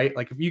fine, right?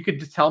 Like if you could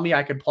just tell me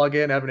I could plug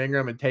in Evan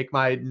Ingram and take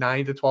my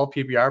 9 to 12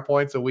 PPR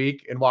points a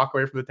week and walk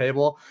away from the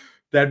table,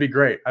 that'd be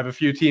great. I have a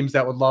few teams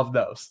that would love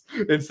those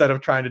instead of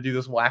trying to do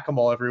this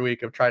whack-a-mole every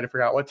week of trying to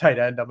figure out what tight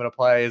end I'm going to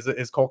play.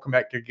 Is Cole Kmet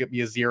going to get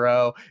me a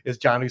 0? Is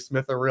Johnny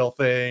Smith a real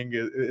thing?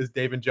 Is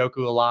Dave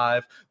Njoku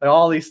alive? Like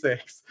all these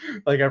things,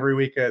 like every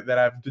week that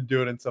I've been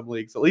doing in some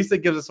leagues. At least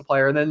it gives us a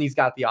player, and then he's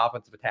got the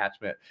offensive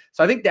attachment.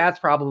 So I think that's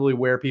probably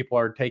where people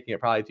are taking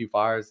it probably too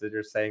far, is they're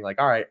just saying like,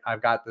 all right,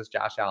 I've got this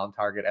Josh Allen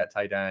target at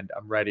tight end.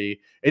 I'm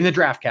ready in the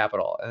draft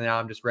capital, and now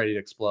I'm just ready to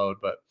explode.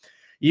 But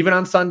even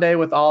on Sunday,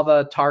 with all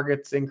the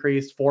targets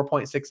increased,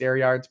 4.6 air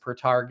yards per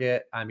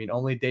target. I mean,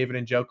 only David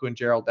Njoku and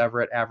Gerald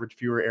Everett average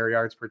fewer air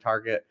yards per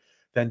target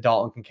than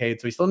Dalton Kincaid.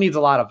 So he still needs a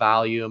lot of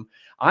volume.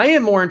 I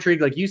am more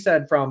intrigued, like you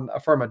said, from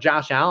a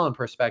Josh Allen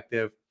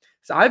perspective.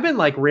 So I've been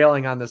like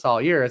railing on this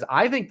all year, is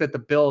I think that the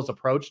Bills'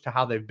 approach to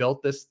how they've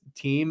built this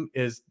team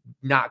is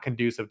not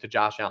conducive to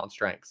Josh Allen's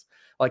strengths.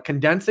 Like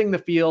condensing the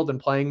field and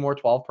playing more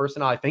 12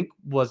 personnel, I think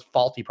was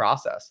faulty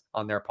process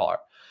on their part.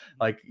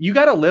 Like you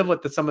got to live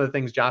with some of the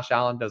things Josh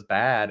Allen does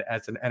bad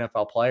as an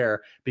NFL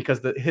player, because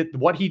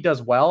what he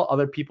does well,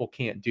 other people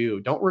can't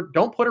do.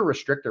 Don't put a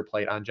restrictor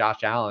plate on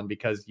Josh Allen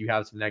because you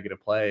have some negative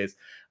plays.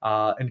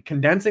 And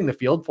condensing the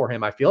field for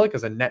him, I feel like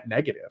is a net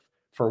negative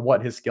for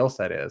what his skill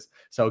set is.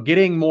 So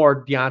getting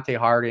more Deontay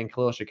Hardy and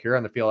Khalil Shakir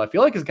on the field, I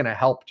feel like is going to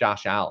help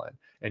Josh Allen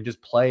and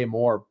just play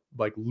more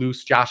like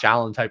loose Josh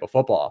Allen type of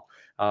football.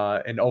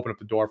 And open up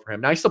the door for him.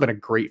 Now, he's still been a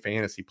great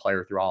fantasy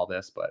player through all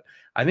this, but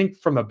I think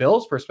from a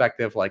Bills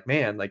perspective, like,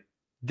 man, like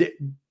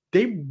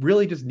they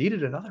really just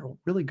needed another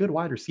really good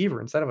wide receiver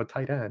instead of a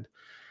tight end.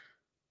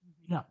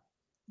 Yeah.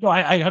 No,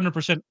 I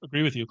 100%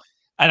 agree with you.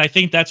 And I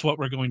think that's what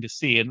we're going to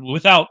see. And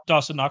without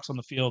Dawson Knox on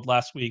the field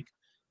last week,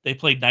 they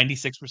played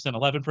 96%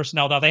 11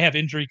 personnel. Now they have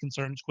injury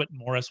concerns. Quentin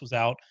Morris was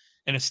out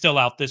and is still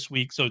out this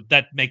week. So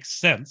that makes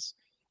sense.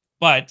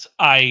 But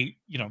we're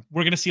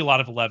going to see a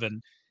lot of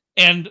 11.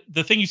 And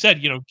the thing you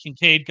said,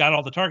 Kincaid got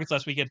all the targets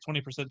last week, he had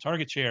 20%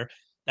 target share.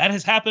 That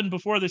has happened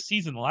before this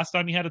season. The last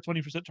time he had a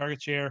 20%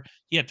 target share,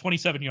 he had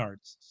 27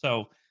 yards.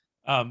 So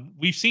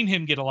we've seen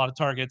him get a lot of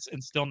targets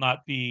and still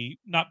not be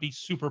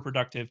super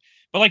productive.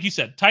 But like you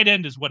said, tight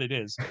end is what it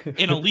is.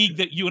 In a league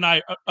that you and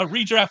I, a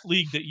redraft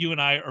league that you and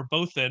I are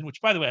both in,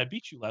 which by the way, I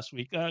beat you last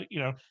week.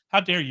 How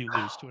dare you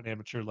lose to an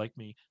amateur like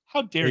me?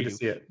 How dare Hate to you?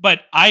 see it.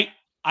 But I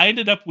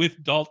ended up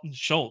with Dalton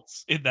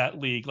Schultz in that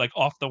league, like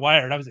off the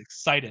wire, and I was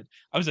excited.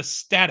 I was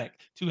ecstatic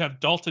to have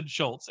Dalton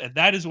Schultz, and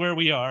that is where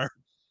we are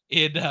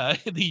in the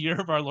year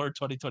of our Lord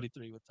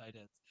 2023 with tight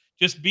ends.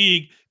 Just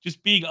being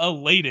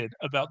elated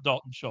about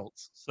Dalton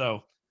Schultz.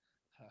 So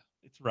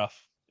it's rough.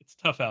 It's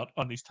tough out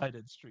on these tight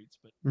end streets,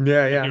 but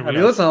Yeah. here I we mean,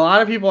 are. listen, a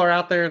lot of people are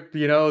out there,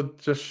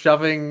 just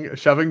shoving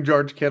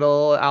George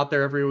Kittle out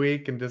there every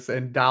week and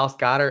Dallas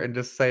Goedert and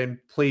just saying,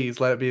 please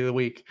let it be the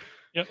week.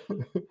 Yep.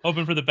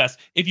 Hoping for the best.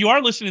 If you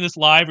are listening to this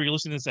live or you're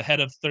listening to this ahead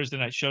of Thursday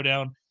Night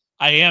Showdown,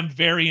 I am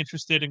very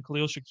interested in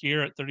Khalil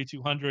Shakir at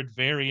 3,200.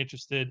 Very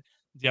interested.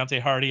 Deontay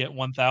Hardy at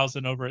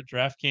 1,000 over at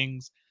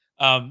DraftKings.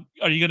 Are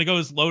you going to go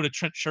as low to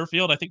Trent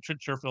Sherfield? I think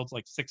Trent Sherfield's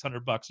like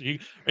 $600. Are you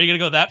going to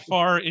go that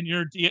far in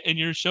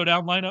your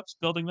showdown lineups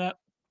building that?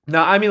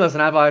 No, I mean,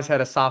 listen, I've always had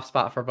a soft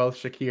spot for both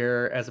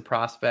Shakir as a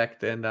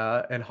prospect and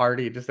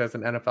Hardy just as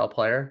an NFL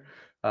player.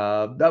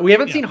 We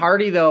haven't Yeah. seen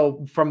Hardy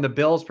though from the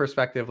Bills'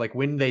 perspective. Like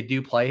when they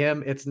do play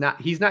him,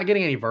 he's not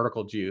getting any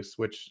vertical juice,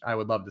 which I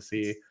would love to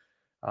see.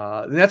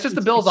 And that's just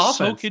the Bills' It's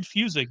so offense.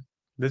 confusing.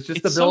 That's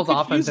just the It's so Bills' offense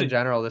in confusing.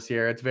 general this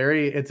year.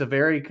 It's a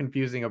very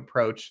confusing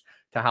approach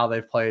to how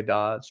they've played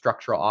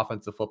structural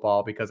offensive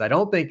football, because I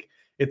don't think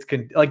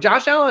like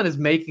Josh Allen is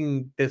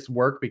making this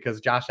work because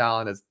Josh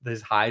Allen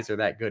his highs are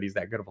that good. He's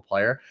that good of a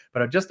player.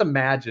 But just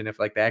imagine if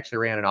like they actually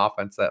ran an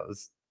offense that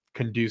was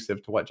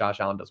conducive to what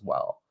Josh Allen does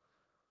well.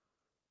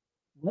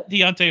 Let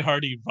Deontay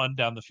Hardy run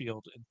down the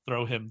field and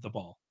throw him the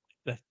ball.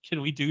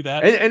 Can we do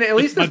that? And at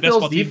least My this best Bills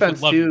ball teams would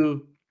defense love you.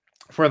 too,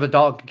 for the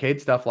Dalton Kincaid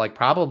stuff, like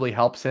probably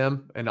helps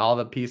him and all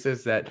the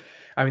pieces that,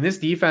 I mean, this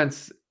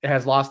defense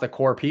has lost a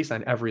core piece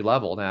on every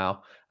level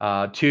now.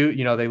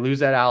 They lose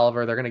that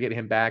Oliver. They're going to get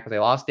him back. But they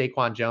lost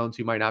Daquan Jones,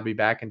 who might not be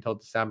back until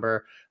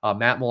December.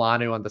 Matt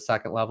Milano on the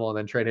second level, and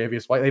then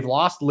Tre'Davious White. They've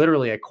lost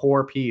literally a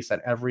core piece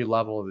at every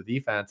level of the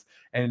defense.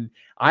 And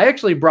I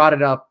actually brought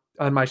it up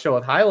on my show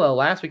with Hilo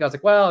last week, I was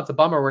like, well, it's a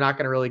bummer we're not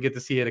going to really get to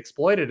see it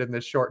exploited in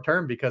this short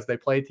term because they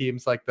play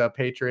teams like the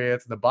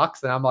Patriots and the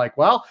Bucks. And I'm like,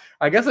 well,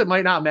 I guess it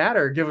might not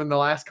matter given the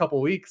last couple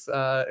weeks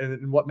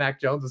and what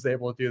Mac Jones was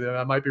able to do.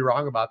 I might be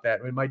wrong about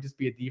that. It might just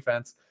be a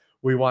defense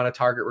we want to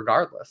target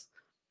regardless.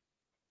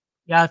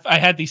 Yeah, I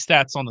had these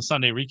stats on the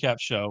Sunday recap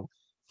show.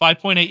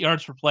 5.8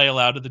 yards per play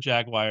allowed to the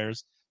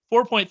Jaguars,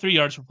 4.3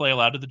 yards per play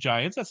allowed to the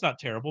Giants. That's not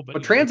terrible, but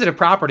But transitive it's the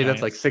property,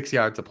 that's like Giants. 6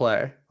 yards a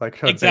play, like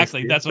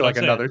Exactly, basically that's to what I'm like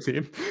saying. another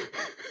team.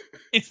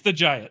 It's the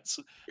Giants.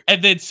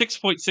 And then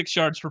 6.6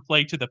 yards per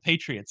play to the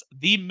Patriots.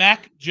 The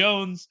Mac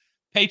Jones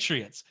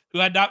Patriots, who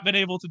had not been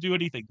able to do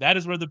anything. That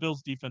is where the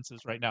Bills defense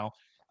is right now.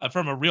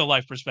 From a real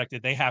life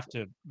perspective, they have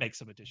to make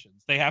some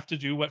additions. They have to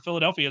do what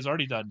Philadelphia has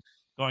already done,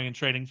 going and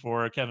trading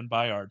for Kevin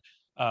Byard,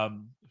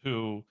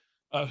 who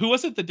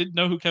was it that didn't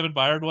know who Kevin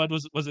Byard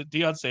was it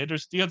Deion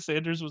Sanders? Deion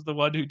Sanders was the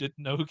one who didn't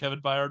know who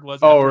Kevin Byard was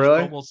Oh, after his Pro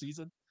really? Bowl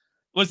season.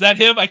 Was that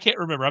him? I can't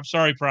remember. I'm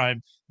sorry,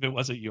 Prime. If it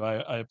wasn't you,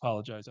 I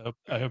apologize.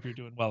 I hope you're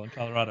doing well in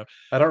Colorado.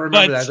 I don't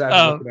remember But that. I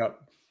have to look it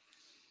up.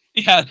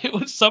 yeah, it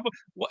was some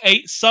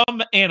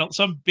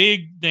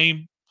big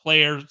name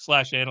player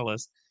slash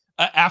analyst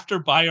after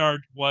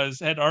Bayard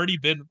had already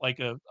been like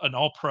an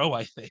all pro,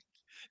 I think.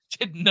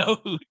 Didn't know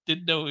who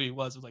he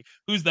was. I was like,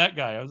 who's that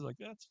guy? I was like,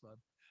 that's fun.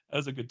 That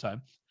was a good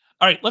time.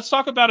 All right, let's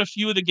talk about a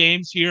few of the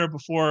games here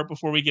before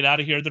we get out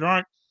of here. There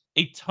aren't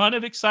a ton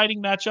of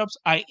exciting matchups.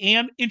 I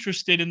am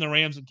interested in the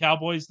Rams and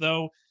Cowboys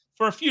though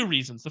for a few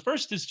reasons. The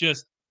first is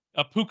just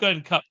Puka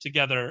and Cup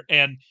together,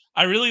 and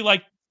I really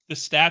like the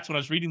stats when I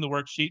was reading the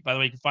worksheet. By the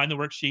way, you can find the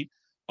worksheet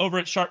over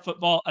at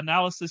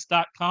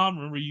sharpfootballanalysis.com.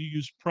 Remember, you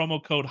use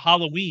promo code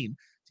Halloween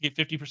to get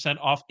 50%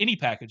 off any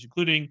package,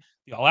 including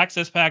the all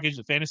access package,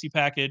 the fantasy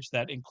package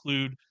that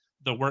include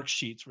the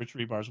worksheets, Rich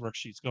Hribar's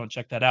worksheets. Go and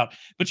check that out.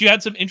 But you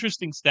had some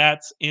interesting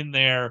stats in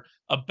there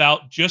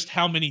about just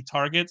how many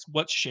targets,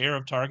 what share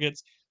of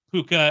targets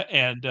Puka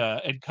and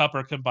Cup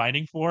are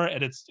combining for,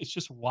 and it's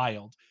just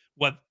wild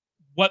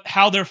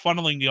how they're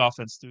funneling the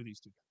offense through these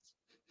two guys.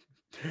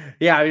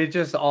 Yeah, I mean, it's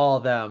just all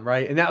of them,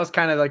 right? And that was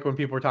kind of like when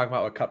people were talking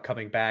about what Cup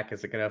coming back,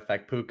 is it going to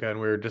affect Puka? And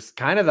we were just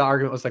kind of the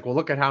argument was like, well,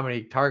 look at how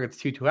many targets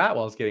Tutu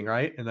Atwell is getting,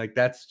 right? And like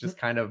that's just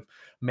kind of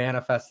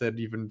manifested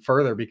even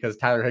further because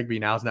Tyler Higbee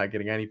now is not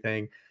getting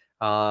anything.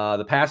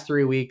 The past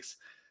 3 weeks,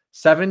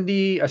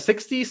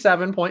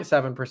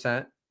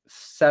 67.7%,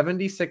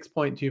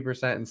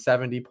 76.2%, and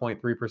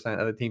 70.3%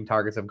 of the team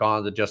targets have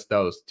gone to just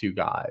those two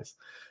guys.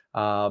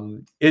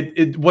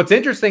 What's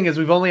interesting is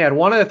we've only had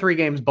one of the 3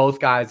 games both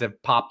guys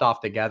have popped off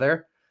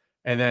together,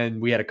 and then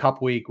we had a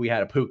Cup week, we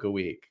had a Puka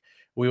week.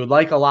 We would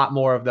like a lot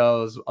more of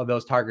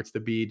those targets to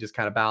be just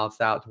kind of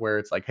balanced out to where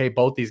it's like, hey,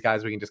 both these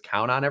guys we can just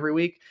count on every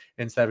week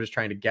instead of just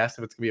trying to guess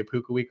if it's gonna be a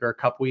Puka week or a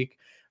Cup week.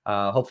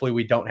 Hopefully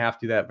we don't have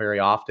to do that very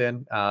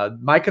often.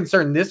 My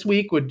concern this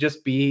week would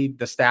just be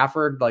the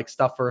Stafford like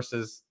stuff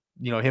versus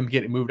him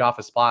getting moved off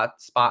a spot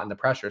in the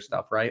pressure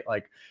stuff, right?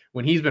 Like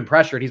when he's been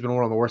pressured, he's been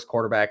one of the worst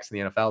quarterbacks in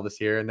the NFL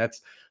this year. And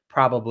that's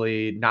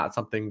probably not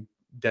something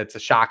that's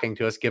shocking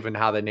to us given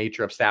how the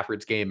nature of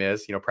Stafford's game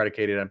is,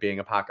 predicated on being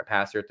a pocket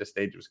passer at this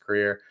stage of his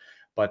career.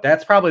 But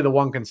that's probably the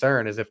one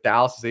concern is if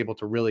Dallas is able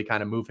to really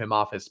kind of move him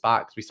off his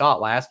spot. Because we saw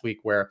it last week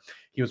where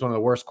he was one of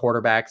the worst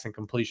quarterbacks in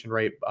completion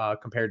rate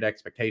compared to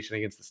expectation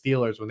against the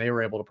Steelers when they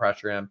were able to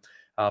pressure him.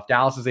 If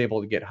Dallas is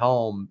able to get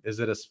home, is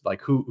it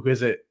who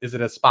is it? Is it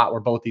a spot where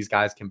both these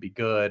guys can be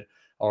good,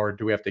 or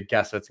do we have to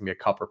guess it's gonna be a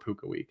Cup or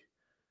Puka week?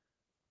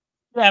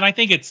 Yeah, and I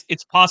think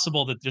it's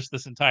possible that just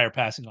this entire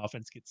passing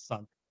offense gets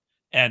sunk,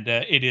 and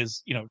it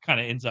is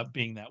kind of ends up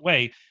being that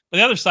way. But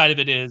the other side of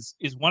it is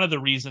one of the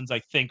reasons I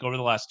think over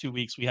the last 2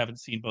 weeks we haven't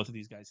seen both of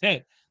these guys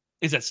hit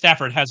is that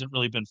Stafford hasn't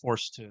really been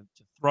forced to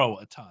throw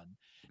a ton,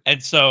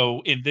 and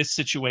so in this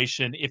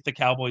situation, if the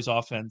Cowboys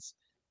offense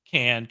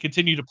can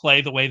continue to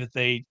play the way that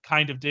they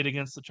kind of did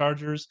against the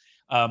Chargers,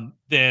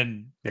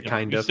 then Yeah,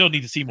 kind we of. still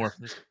need to see more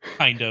from this.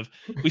 Kind of,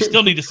 we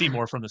still need to see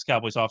more from this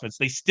Cowboys offense.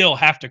 They still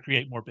have to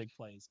create more big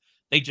plays.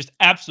 They just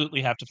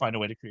absolutely have to find a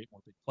way to create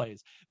more big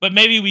plays. But He still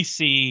only maybe we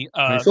scored see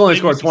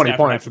 20 Stafford have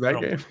points to in that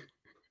throw more. game.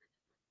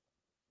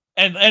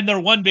 And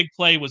their one big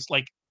play was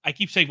like I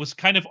keep saying was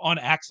kind of on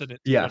accident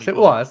to Yes, Tony it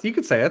Pollard. was. You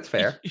could say that's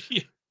fair.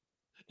 It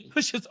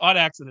was just on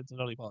accident to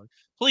Tony Pollard.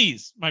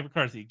 Please, Mike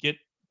McCarthy,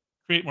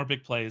 create more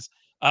big plays.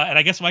 And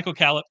I guess Michael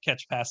Gallup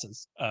catch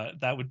passes.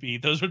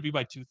 Those would be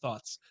my 2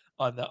 thoughts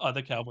on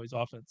the Cowboys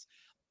offense.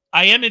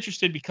 I am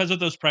interested because of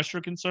those pressure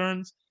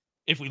concerns.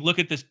 If we look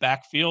at this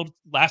backfield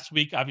last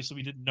week, obviously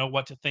we didn't know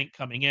what to think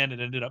coming in. It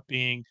ended up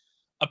being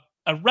a,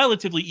 a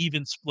relatively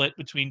even split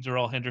between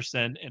Darrell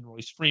Henderson and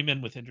Royce Freeman,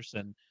 with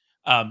Henderson,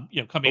 coming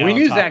But out we on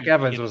knew top. Zach He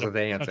Evans ended was up the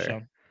with a answer.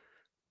 touchdown.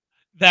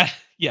 That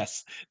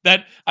yes,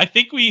 that I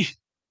think,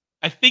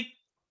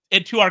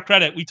 and to our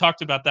credit, we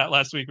talked about that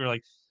last week. We're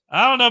like,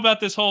 I don't know about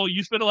this whole.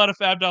 You spent a lot of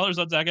fab dollars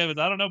on Zach Evans.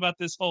 I don't know about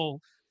this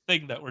whole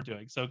thing that we're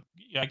doing. So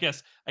yeah, I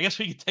guess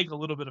we could take a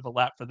little bit of a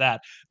lap for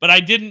that. But I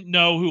didn't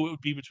know who it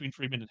would be between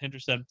Freeman and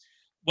Henderson.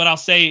 what I'll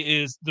say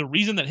is the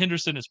reason that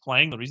Henderson is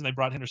playing, the reason they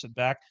brought Henderson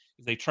back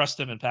is they trust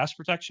him in pass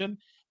protection.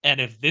 And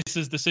if this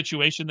is the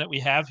situation that we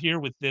have here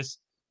with this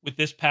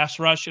pass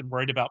rush and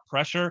worried about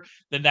pressure,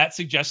 then that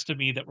suggests to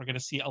me that we're going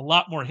to see a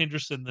lot more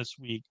Henderson this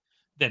week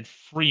than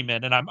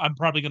Freeman. And I'm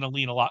probably going to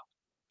lean a lot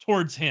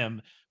towards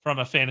him from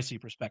a fantasy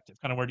perspective.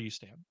 Kind of where do you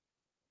stand?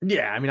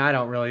 Yeah, I mean, I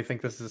don't really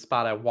think this is a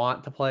spot I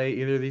want to play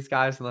either of these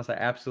guys unless I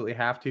absolutely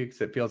have to,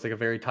 because it feels like a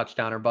very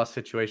touchdown or bust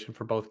situation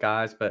for both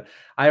guys. But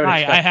I would I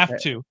expect have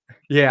that. to.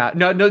 Yeah,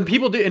 no,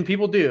 people do, and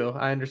people do.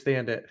 I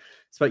understand it.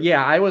 So, but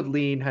yeah, I would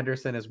lean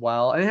Henderson as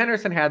well. And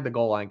Henderson had the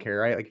goal line carry,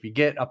 right? Like if you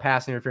get a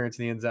pass interference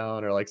in the end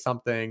zone or like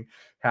something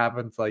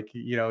happens, like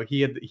he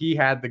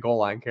had the goal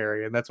line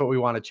carry, and that's what we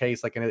want to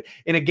chase. Like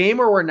in a game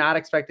where we're not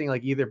expecting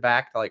like either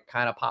back to like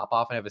kind of pop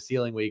off and have a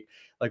ceiling week,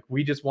 like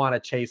we just want to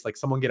chase like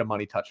someone get a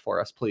money touch for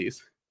us,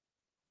 please.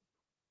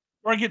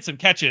 Or get some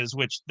catches,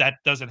 which that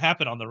doesn't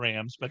happen on the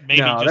Rams, but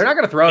No, they're not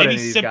going to throw it to any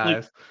of these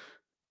guys.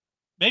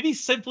 Maybe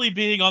simply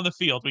being on the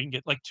field, we can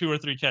get like 2 or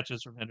 3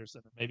 catches from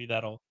Henderson. Maybe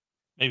that'll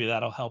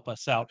help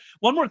us out.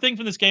 One more thing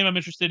from this game I'm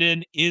interested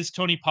in is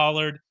Tony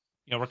Pollard.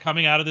 We're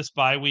coming out of this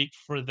bye week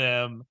for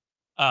them.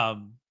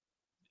 Um,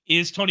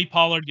 is Tony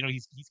Pollard,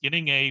 he's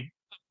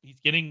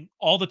getting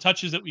all the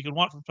touches that we could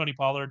want from Tony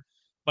Pollard,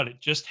 but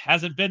it just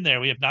hasn't been there.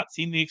 We have not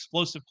seen the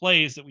explosive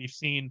plays that we've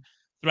seen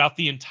throughout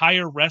the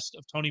entire rest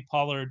of Tony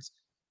Pollard's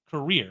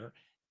career.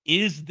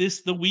 Is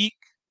this the week?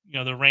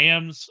 The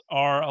Rams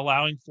are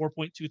allowing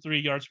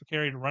 4.23 yards per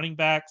carry to running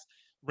backs.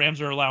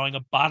 Rams are allowing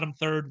a bottom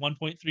third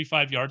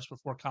 1.35 yards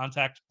before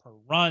contact per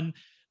run.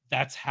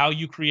 That's how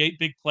you create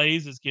big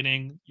plays, is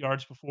getting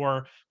yards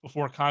before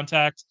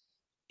contact.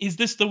 Is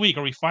this the week?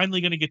 Are we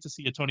finally going to get to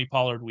see a Tony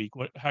Pollard week?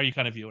 How are you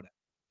kind of viewing it?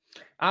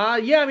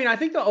 Yeah, I mean, I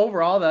think the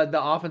overall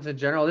the offense in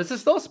general, this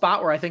is still a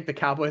spot where I think the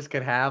Cowboys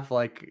could have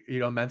like,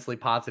 immensely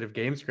positive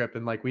game script.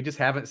 And like we just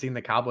haven't seen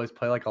the Cowboys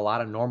play like a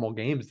lot of normal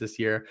games this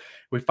year.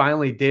 We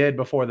finally did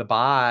before the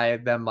bye.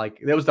 Them like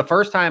it was the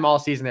first time all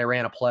season they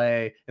ran a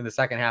play in the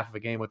second half of a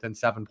game within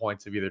 7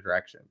 points of either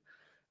direction.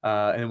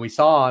 And we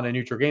saw in a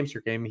neutral game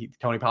script game,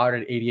 Tony Pollard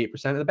had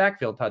 88% of the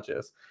backfield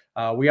touches.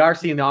 We are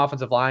seeing the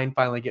offensive line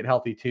finally get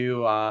healthy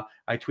too. I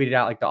tweeted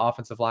out like the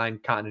offensive line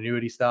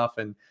continuity stuff,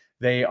 and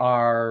they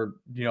are,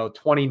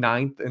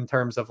 29th in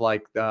terms of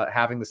like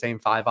having the same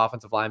 5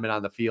 offensive linemen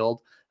on the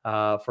field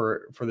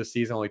for the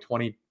season. Only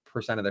 20%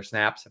 of their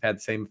snaps have had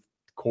the same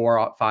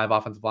core 5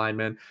 offensive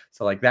linemen.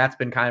 So like that's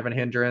been kind of a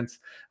hindrance.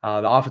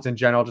 The offense in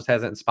general just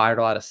hasn't inspired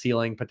a lot of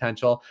ceiling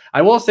potential.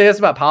 I will say this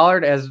about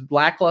Pollard, as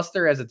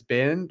lackluster as it's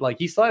been, like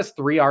he still has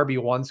 3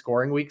 RB1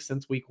 scoring weeks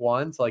since week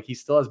 1. So like he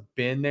still has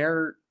been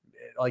there,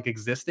 like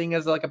existing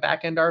as like a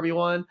back end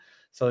RB1.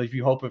 So if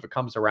you hope if it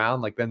comes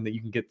around, like then that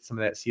you can get some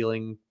of that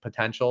ceiling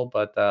potential.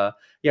 But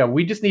yeah,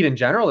 we just need in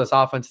general this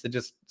offense to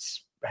just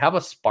have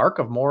a spark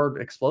of more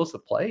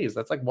explosive plays.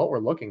 That's like what we're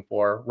looking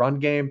for: run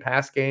game,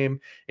 pass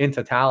game in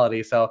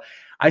totality. So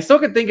I still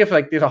could think if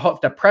like if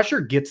the pressure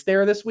gets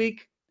there this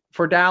week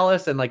for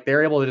Dallas and like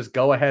they're able to just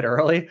go ahead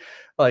early,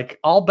 like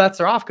all bets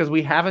are off, because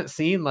we haven't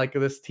seen like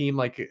this team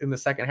like in the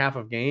second half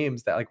of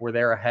games that like where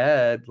they're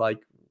ahead, like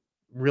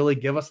really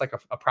give us like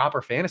a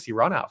proper fantasy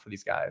run out for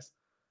these guys.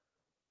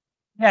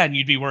 Yeah, and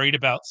you'd be worried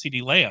about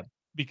CeeDee Lamb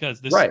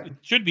because Right. it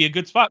should be a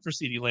good spot for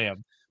CeeDee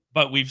Lamb.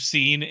 But we've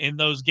seen in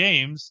those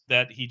games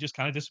that he just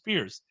kind of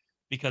disappears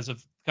because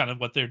of kind of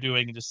what they're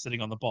doing and just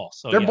sitting on the ball.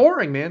 So They're yeah,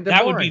 boring, man. They're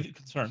that would be boring. the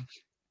concern.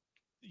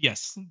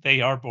 Yes,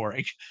 they are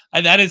boring,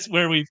 and that is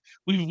where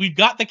we've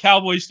got the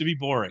Cowboys to be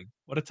boring.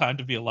 What a time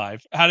to be alive!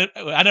 I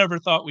never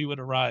thought we would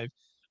arrive.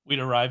 We'd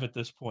arrive at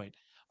this point.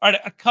 All right,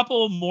 a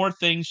couple more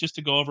things just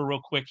to go over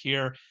real quick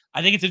here.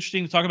 I think it's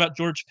interesting to talk about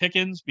George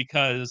Pickens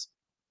because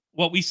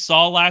what we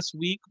saw last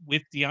week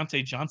with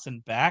Deontay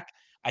Johnson back,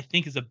 I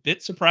think is a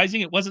bit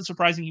surprising. It wasn't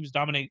surprising he was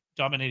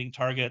dominating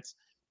targets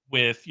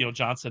with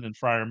Johnson and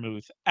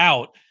Freiermuth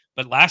out,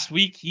 but last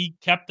week he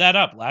kept that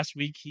up. Last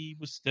week he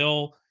was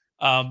still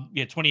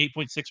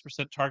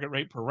 28.6% target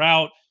rate per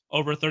route,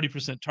 over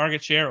 30%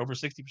 target share, over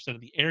 60% of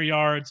the air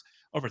yards,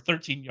 over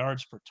 13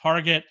 yards per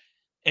target.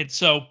 And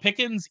so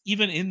Pickens,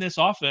 even in this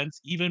offense,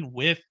 even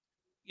with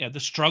the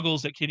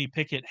struggles that Kenny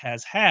Pickett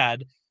has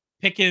had,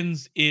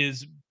 Pickens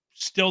is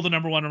still the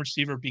number one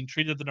receiver, being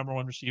treated the number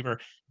one receiver,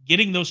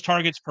 getting those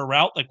targets per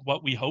route, like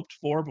what we hoped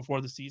for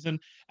before the season.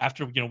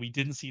 After we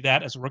didn't see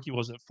that as a rookie,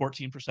 was it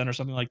 14% or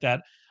something like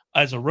that?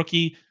 As a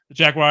rookie, the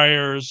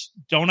Jaguars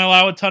don't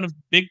allow a ton of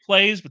big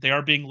plays, but they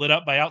are being lit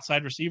up by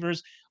outside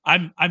receivers.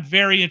 I'm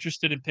very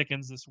interested in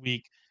Pickens this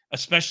week,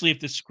 especially if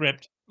the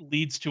script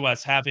leads to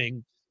us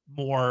having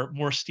more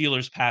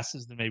Steelers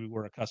passes than maybe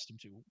we're accustomed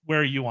to.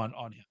 Where are you on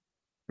him?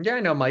 Yeah, I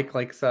know Mike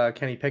likes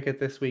Kenny Pickett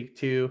this week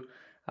too,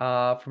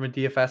 from a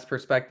DFS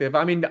perspective.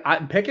 I mean,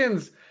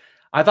 Pickens,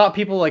 I thought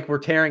people like were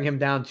tearing him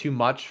down too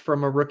much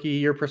from a rookie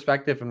year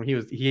perspective, and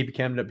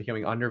ended up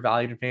becoming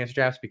undervalued in fantasy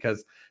drafts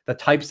because the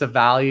types of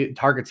value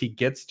targets he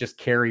gets just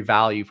carry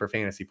value for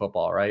fantasy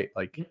football, right?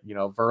 Like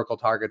vertical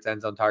targets,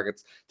 end zone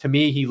targets. To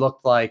me, he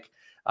looked like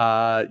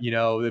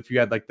If you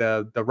had like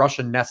the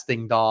Russian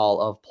nesting doll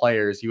of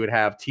players, you would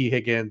have T.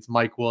 Higgins,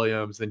 Mike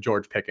Williams, and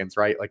George Pickens,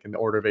 right? Like in the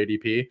order of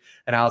ADP.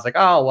 And I was like,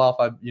 oh, well,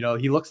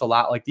 if he looks a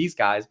lot like these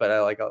guys, but at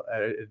like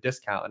a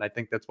discount. And I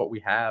think that's what we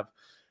have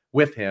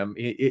with him.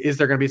 Is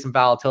there going to be some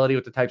volatility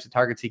with the types of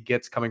targets he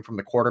gets coming from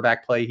the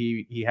quarterback play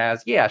he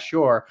has? Yeah,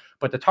 sure.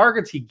 But the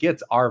targets he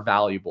gets are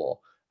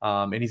valuable.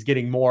 And he's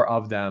getting more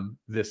of them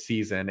this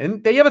season.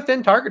 And they have a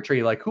thin target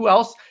tree. Like, who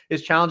else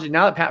is challenging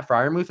now that Pat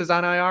Freiermuth is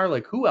on IR?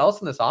 Like, who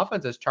else in this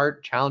offense is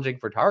challenging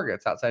for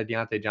targets outside of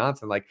Deontay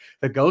Johnson? Like,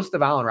 the ghost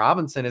of Allen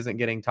Robinson isn't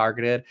getting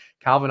targeted.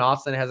 Calvin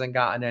Austin hasn't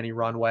gotten any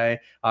runway.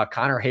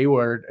 Connor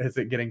Hayward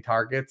isn't getting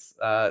targets.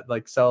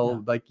 It's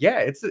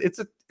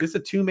a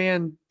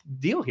two-man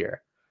deal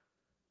here.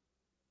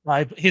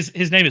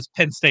 His name is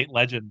Penn State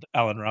legend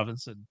Allen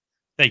Robinson.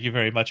 Thank you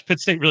very much. Penn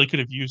State really could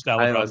have used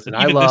Allen Robinson.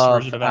 I Even this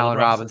version love of Allen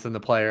Robinson, the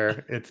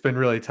player. It's been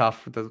really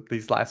tough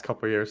these last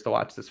couple of years to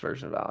watch this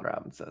version of Allen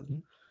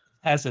Robinson.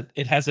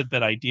 It hasn't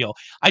been ideal.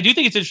 I do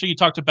think it's interesting you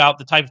talked about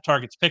the type of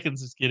targets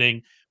Pickens is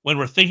getting when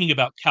we're thinking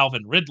about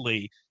Calvin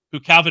Ridley,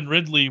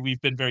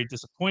 we've been very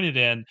disappointed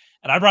in.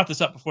 And I brought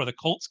this up before the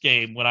Colts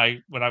game when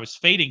I was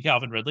fading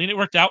Calvin Ridley, and it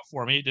worked out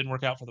for me. It didn't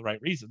work out for the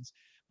right reasons,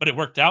 but it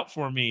worked out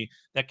for me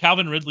that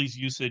Calvin Ridley's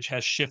usage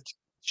has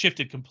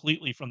shifted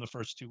completely from the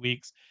first 2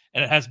 weeks,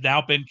 and it has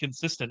now been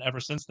consistent ever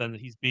since then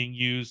that he's being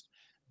used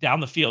down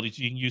the field. He's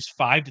being used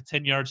 5 to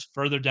 10 yards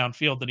further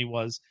downfield than he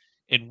was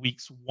in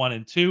weeks 1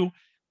 and 2.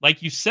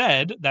 Like you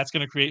said, that's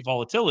going to create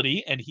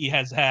volatility, and he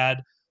has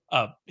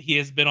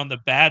been on the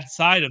bad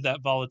side of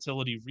that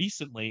volatility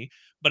recently,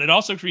 but it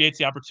also creates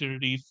the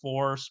opportunity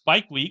for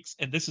spike weeks,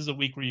 and this is a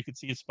week where you could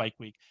see a spike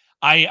week.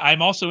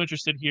 I'm also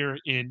interested here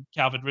in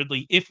Calvin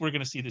Ridley if we're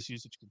going to see this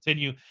usage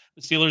continue.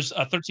 The Steelers,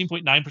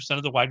 13.9%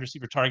 of the wide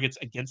receiver targets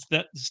against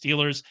the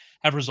Steelers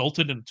have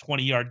resulted in a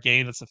 20-yard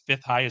gain. That's the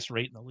 5th highest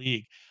rate in the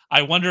league.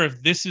 I wonder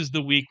if this is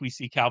the week we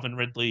see Calvin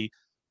Ridley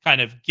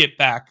kind of get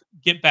back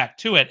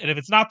to it. And if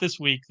it's not this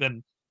week,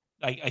 then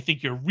I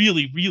think you're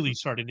really, really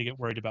starting to get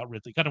worried about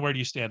Ridley. Kind of where do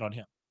you stand on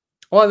him?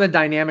 Well, and the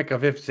dynamic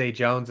of if Zay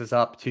Jones is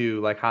up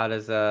too, like how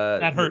does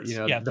that hurts?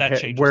 That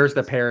changes. Where's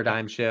the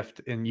paradigm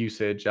shift in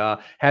usage?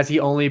 Has he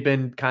only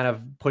been kind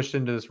of pushed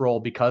into this role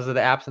because of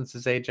the absence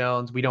of Zay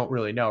Jones? We don't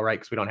really know, right?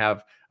 Because we don't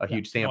have a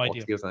huge sample.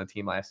 He was on the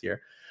team last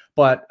year,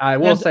 but I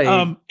will say,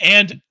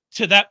 and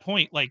to that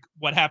point, like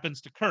what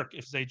happens to Kirk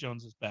if Zay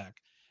Jones is back?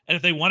 And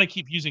if they want to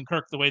keep using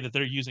Kirk the way that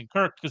they're using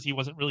Kirk because he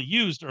wasn't really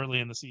used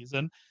early in the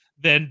season,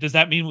 then does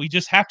that mean we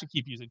just have to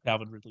keep using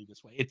Calvin Ridley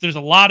this way? There's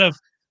a lot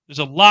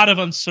of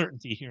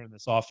uncertainty here in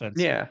this offense.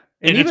 Yeah,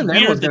 and even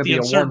then was going to be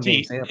a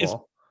one-game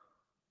sample.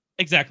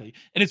 Exactly.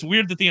 And it's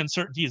weird that the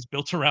uncertainty is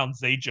built around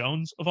Zay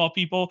Jones of all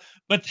people,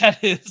 but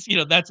that is,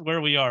 that's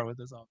where we are with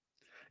this offense.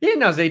 Yeah,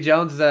 no, Zay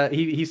Jones,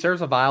 he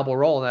serves a viable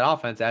role in that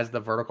offense as the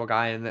vertical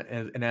guy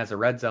and as a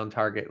red zone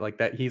target. Like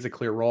that, he's a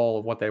clear role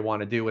of what they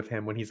want to do with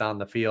him when he's on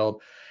the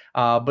field.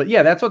 But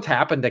yeah, that's what's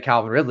happened to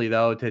Calvin Ridley,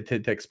 though.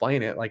 To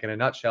explain it, like in a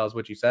nutshell, is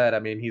what you said. I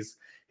mean,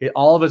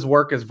 all of his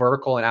work is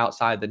vertical and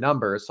outside the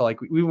numbers. So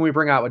like when we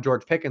bring out with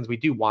George Pickens, we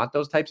do want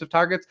those types of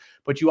targets,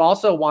 but you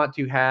also want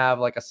to have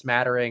like a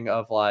smattering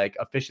of like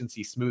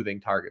efficiency smoothing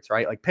targets,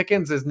 right? Like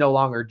Pickens is no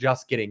longer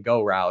just getting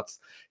go routes.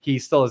 He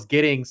still is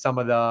getting some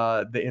of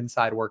the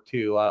inside work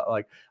too,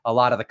 like a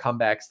lot of the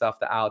comeback stuff,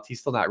 the outs.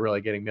 He's still not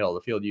really getting middle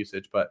of the field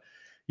usage, but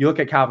you look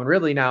at Calvin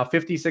Ridley now,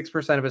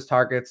 56% of his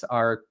targets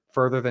are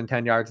further than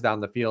 10 yards down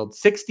the field.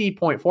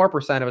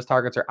 60.4% of his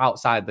targets are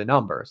outside the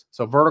numbers.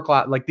 So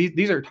vertical, like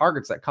these are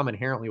targets that come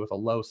inherently with a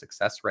low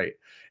success rate.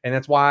 And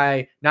that's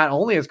why not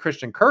only has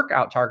Christian Kirk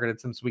out targeted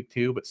since week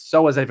 2, but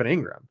so has Evan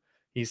Ingram.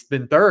 He's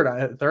been third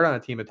on a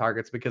team of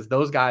targets because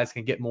those guys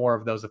can get more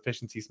of those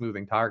efficiency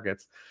smoothing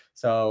targets.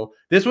 So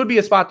this would be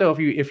a spot though,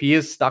 if he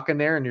is stuck in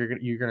there and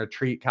you're going to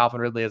treat Calvin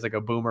Ridley as like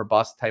a boom or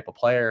bust type of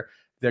player,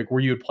 like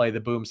where you would play the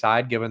boom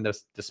side, given the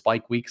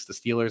spike weeks the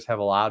Steelers have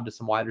allowed to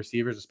some wide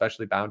receivers,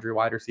 especially boundary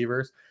wide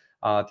receivers,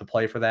 to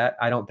play for that.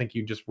 I don't think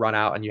you just run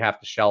out and you have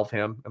to shelve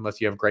him unless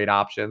you have great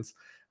options.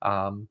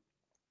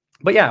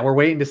 But yeah, we're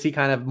waiting to see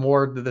kind of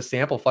more of the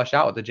sample flesh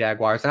out with the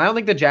Jaguars. And I don't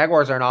think the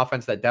Jaguars are an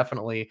offense that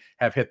definitely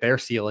have hit their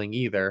ceiling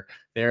either.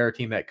 They're a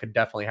team that could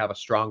definitely have a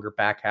stronger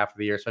back half of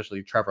the year,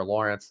 especially Trevor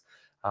Lawrence.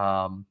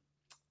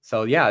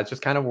 So yeah, it's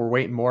just kind of we're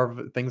waiting more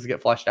of things to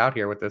get fleshed out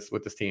here with this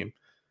team.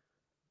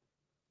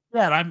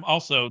 Yeah, and I'm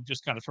also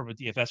just kind of from a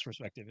DFS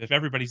perspective. If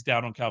everybody's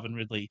down on Calvin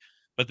Ridley,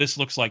 but this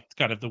looks like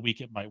kind of the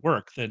week it might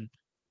work, then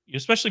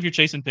especially if you're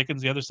chasing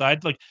Pickens the other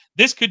side, like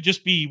this could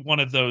just be one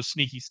of those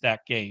sneaky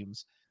stack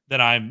games that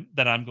I'm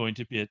going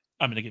to get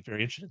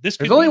very interested.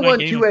 There's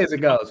only two ways it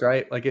goes,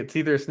 right? Like it's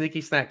either a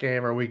sneaky snack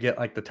game or we get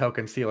like the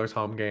token Steelers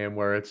home game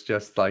where it's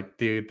just like,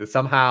 dude,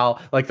 somehow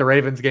like the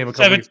Ravens game a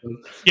couple weeks ago.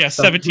 Yeah,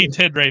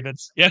 17-10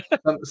 Ravens. Yeah.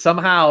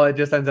 Somehow it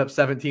just ends up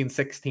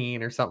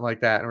 17-16 or something like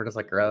that. And we're just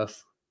like,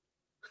 gross.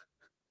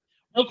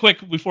 Real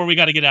quick before we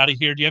got to get out of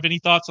here, do you have any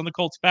thoughts on the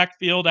Colts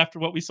backfield after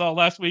what we saw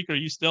last week? Are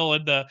you still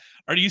in the?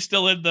 Are you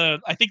still in the?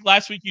 I think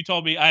last week you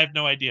told me I have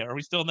no idea. Are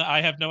we still in the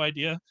I have no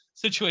idea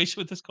situation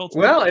with this Colts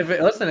Well,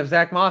 backfield? if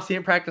Zach Moss he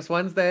didn't practice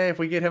Wednesday, if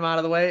we get him out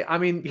of the way, I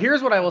mean,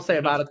 here's what I will say Fair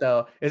enough. about it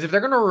though: is if they're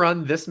going to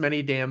run this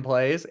many damn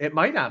plays, it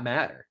might not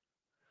matter.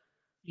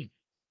 Hmm.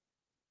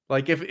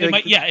 Like if It like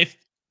might, yeah.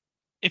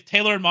 If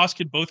Taylor and Moss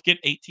could both get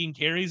 18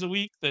 carries a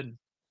week, then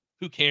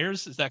who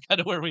cares? Is that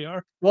kind of where we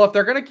are? Well, if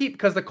they're going to keep,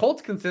 because the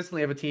Colts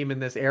consistently have a team in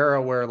this era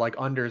where like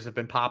unders have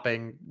been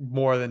popping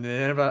more than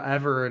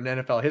ever in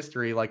NFL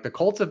history. Like the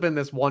Colts have been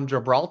this one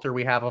Gibraltar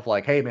we have of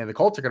like, hey man, the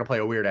Colts are going to play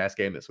a weird ass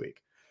game this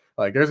week.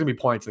 Like there's going to be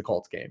points in the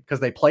Colts game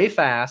because they play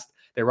fast,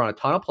 they run a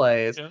ton of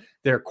plays, Yeah.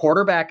 their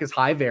quarterback is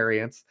high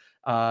variance,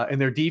 and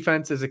their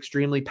defense is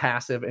extremely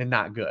passive and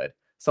not good.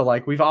 So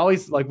like we've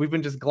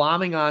been just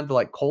glomming on to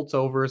like Colts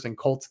overs and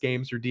Colts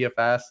games through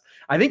DFS.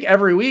 I think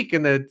every week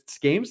in the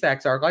game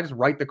stacks article, I just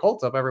write the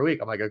Colts up every week.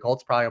 I'm like, the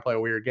Colts probably gonna play a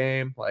weird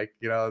game. Like,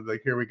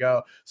 like here we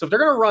go. So if they're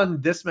gonna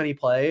run this many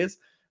plays,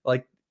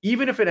 like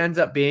even if it ends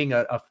up being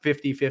a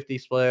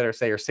 50-50 split or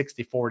say or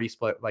 60-40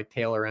 split, like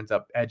Taylor ends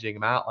up edging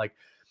him out, like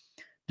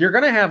you're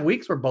gonna have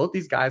weeks where both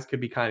these guys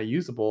could be kind of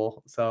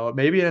usable. So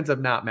maybe it ends up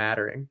not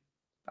mattering.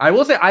 I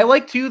will say I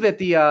like too that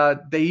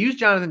they used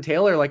Jonathan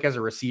Taylor like as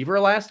a receiver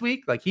last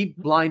week. Like he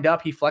lined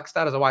up, he flexed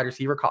out as a wide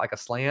receiver, caught like a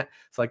slant.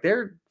 So like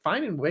they're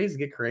finding ways to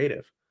get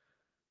creative.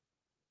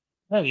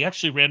 Yeah, he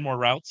actually ran more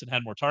routes and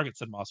had more targets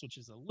than Moss, which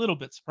is a little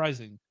bit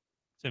surprising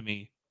to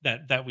me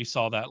that we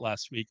saw that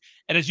last week.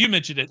 And as you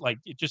mentioned it, like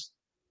it just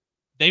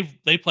they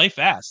play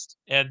fast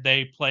and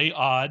they play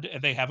odd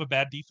and they have a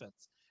bad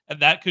defense. And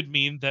that could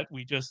mean that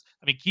we just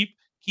I mean keep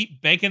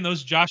banking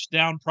those Josh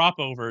Down prop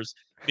overs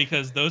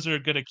because those are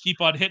going to keep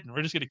on hitting.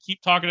 We're just going to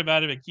keep talking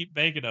about him and keep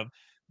banking them.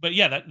 But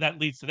yeah, that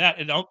leads to that.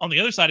 And on the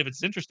other side of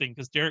it's interesting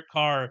because Derek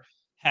Carr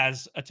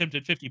has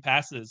attempted 50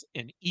 passes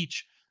in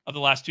each of the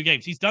last two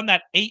games. He's done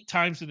that 8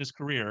 times in his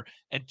career,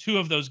 and 2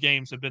 of those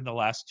games have been the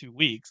last 2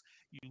 weeks.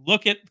 You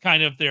look at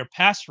kind of their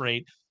pass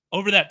rate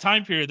over that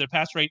time period, their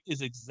pass rate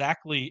is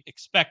exactly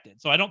expected.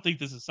 So I don't think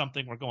this is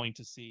something we're going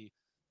to see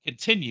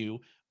continue,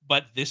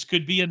 but this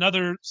could be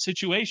another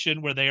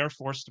situation where they are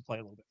forced to play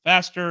a little bit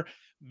faster.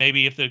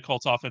 Maybe if the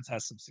Colts offense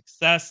has some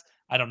success,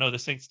 I don't know. The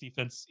Saints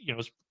defense,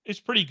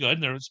 is pretty good,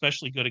 and they're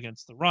especially good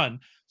against the run.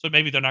 So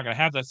maybe they're not going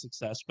to have that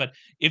success. But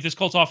if this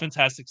Colts offense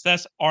has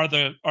success, are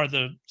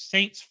the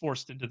Saints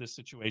forced into this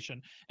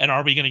situation, and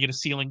are we going to get a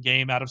ceiling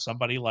game out of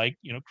somebody like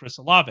Chris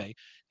Olave?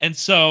 And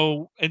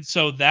so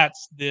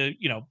that's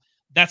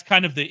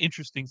kind of the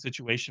interesting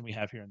situation we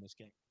have here in this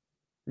game.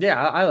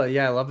 Yeah,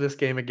 I love this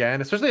game again,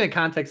 especially in the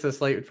context of the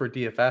slate for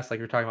DFS. Like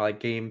you're talking about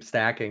like game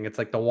stacking. It's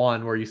like the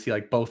one where you see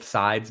like both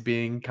sides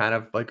being kind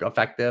of like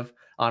effective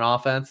on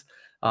offense.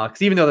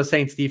 Because even though the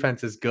Saints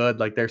defense is good,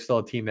 like they're still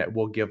a team that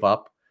will give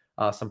up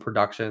some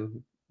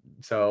production.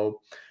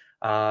 So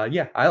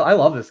yeah, I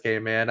love this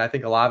game, man. I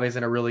think Olave's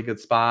in a really good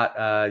spot.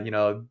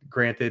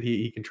 Granted,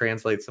 he can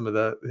translate some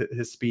of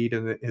his speed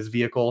and his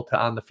vehicle to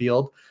on the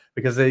field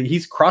because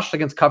he's crushed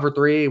against cover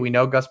three. We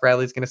know Gus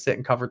Bradley's going to sit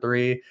in cover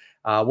three.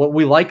 What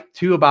we like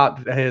too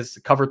about his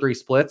cover three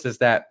splits is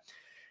that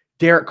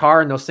Derek Carr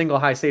and those single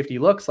high safety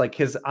looks, like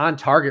his on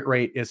target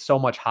rate is so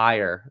much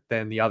higher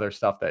than the other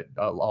stuff that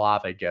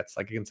Olave gets,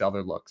 like against the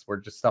other looks, where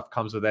just stuff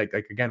comes with it.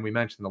 Like again, we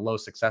mentioned the low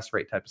success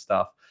rate type of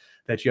stuff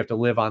that you have to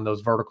live on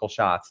those vertical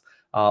shots.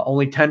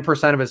 Only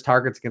 10% of his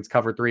targets against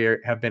cover three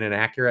have been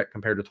inaccurate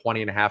compared to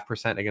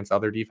 20.5% against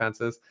other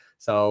defenses.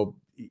 So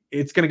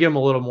it's going to give him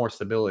a little more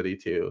stability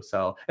too.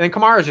 So, and then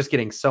Kamara is just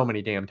getting so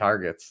many damn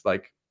targets.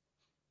 Like,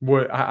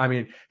 I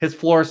mean, his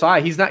floor is so high.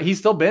 He's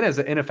still been as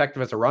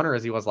ineffective as a runner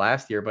as he was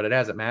last year, but it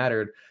hasn't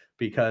mattered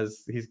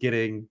because he's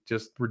getting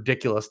just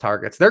ridiculous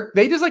targets.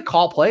 They just like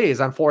call plays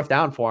on fourth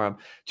down for him.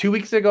 2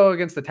 weeks ago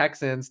against the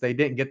Texans, they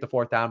didn't get the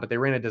fourth down, but they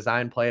ran a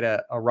design play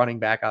to a running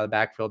back out of the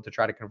backfield to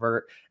try to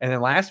convert. And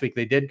then last week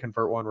they did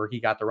convert one where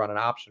he got to run an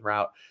option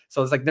route.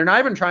 So it's like they're not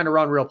even trying to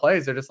run real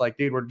plays. They're just like,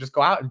 dude, we're just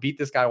go out and beat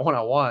this guy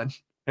one-on-one.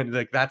 And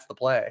like that's the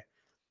play.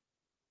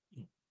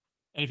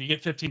 And if you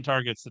get 15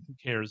 targets, then who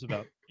cares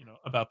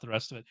about the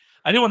rest of it?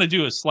 I do want to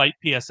do a slight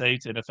PSA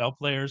to NFL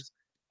players.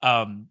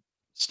 Um,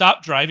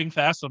 Stop driving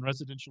fast on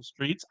residential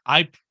streets.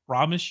 I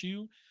promise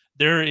you,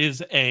 there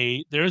is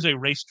a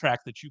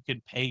racetrack that you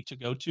can pay to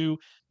go to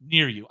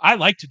near you. I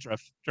like to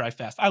drive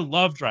fast. I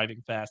love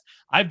driving fast.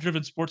 I've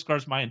driven sports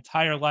cars my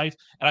entire life,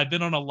 and I've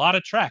been on a lot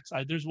of tracks.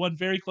 There's one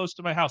very close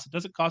to my house. It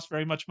doesn't cost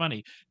very much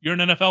money. You're an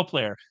NFL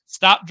player.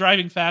 Stop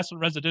driving fast on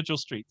residential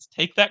streets.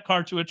 Take that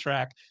car to a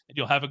track and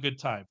you'll have a good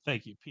time.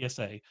 Thank you.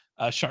 PSA.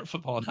 Sharp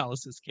Football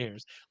Analysis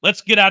cares.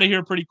 Let's get out of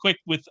here pretty quick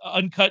with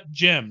Uncut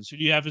Gems. Who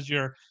do you have as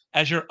your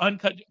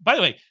uncut? By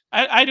the way,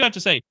 I do have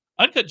to say,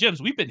 Uncut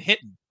Gems. We've been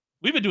hitting.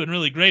 We've been doing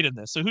really great in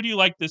this. So who do you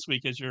like this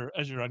week as your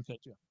uncut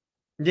gem?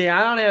 Yeah,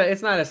 I don't know.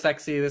 It's not as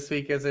sexy this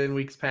week as in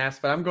weeks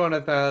past, but I'm going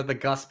with the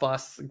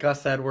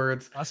Gus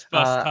Edwards. Us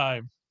bus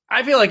time.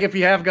 I feel like if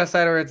you have Gus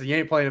Edwards and you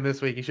ain't playing him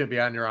this week, he should be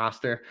on your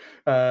roster.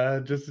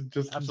 Just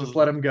let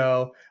Absolutely. him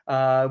go.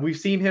 We've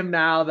seen him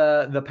now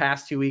the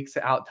past 2 weeks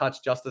out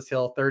touch Justice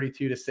Hill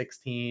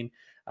 32-16.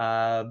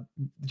 Uh,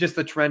 just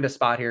a tremendous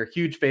spot here.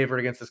 Huge favorite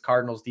against this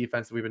Cardinals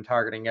defense that we've been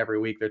targeting every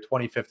week. They're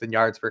 25th in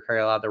yards per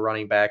carry allowed to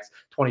running backs,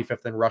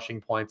 25th in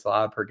rushing points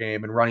allowed per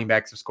game, and running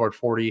backs have scored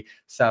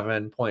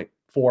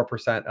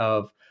 47.4%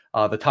 of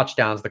the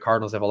touchdowns the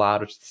Cardinals have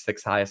allowed, which is the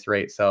sixth highest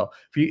rate. So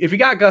if you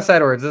got Gus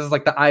Edwards, this is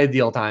like the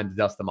ideal time to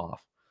dust them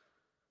off.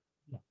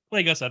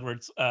 Play Gus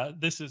Edwards.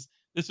 This is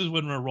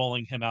when we're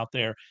rolling him out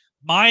there.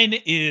 Mine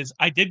is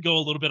I did go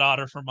a little bit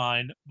odder for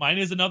mine. Mine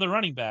is another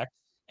running back.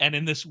 And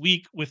in this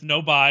week with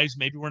no buys,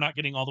 maybe we're not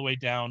getting all the way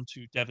down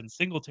to Devin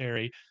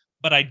Singletary,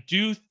 but I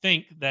do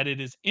think that it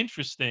is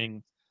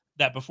interesting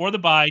that before the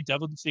bye,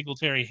 Devin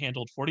Singletary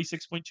handled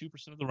 46.2%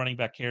 of the running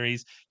back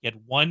carries. He had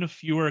one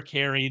fewer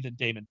carry than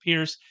Damon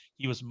Pierce.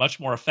 He was much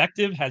more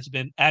effective, has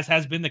been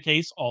the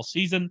case all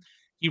season.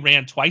 He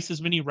ran twice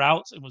as many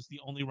routes and was the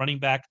only running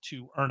back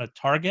to earn a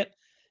target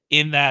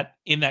in that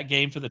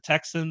game for the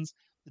Texans.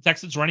 The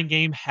Texans running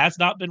game has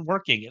not been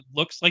working. It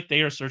looks like they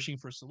are searching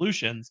for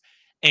solutions,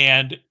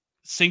 and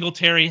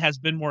Singletary has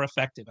been more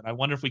effective. And I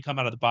wonder if we come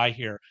out of the bye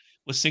here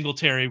with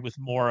Singletary with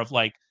more of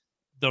like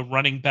the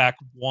running back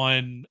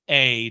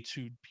 1A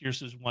to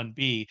Pierce's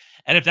 1B.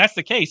 And if that's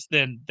the case,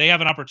 then they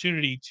have an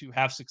opportunity to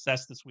have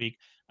success this week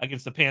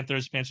against the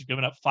Panthers. Panthers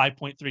giving up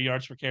 5.3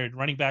 yards per carry to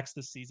running backs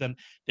this season.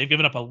 They've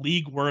given up a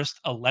league worst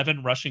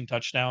 11 rushing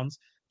touchdowns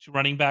to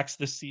running backs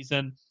this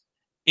season.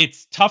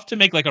 It's tough to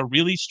make like a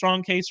really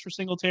strong case for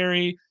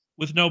Singletary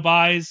with no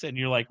buys, and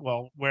you're like,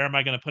 well, where am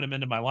I going to put him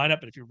into my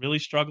lineup? But if you're really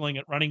struggling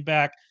at running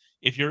back,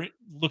 if you're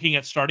looking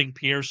at starting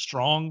Pierre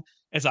Strong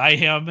as I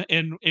am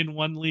in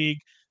one league,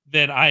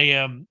 then I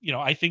am,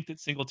 I think that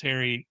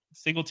Singletary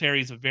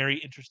is a very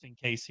interesting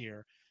case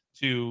here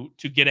to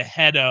get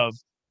ahead of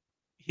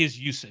his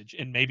usage,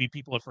 and maybe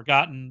people have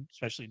forgotten,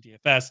 especially in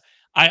DFS.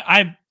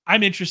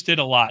 I'm interested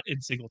a lot in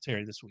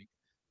Singletary this week.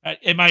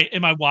 Am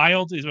I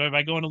wild? Am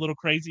I going a little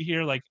crazy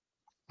here? Like,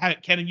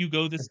 can you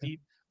go this deep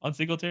on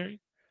Singletary?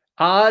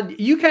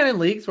 You can in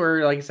leagues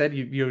where, like I said,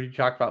 you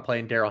talked about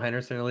playing Daryl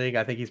Henderson in the league.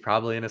 I think he's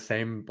probably in the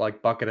same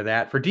like bucket of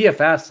that. For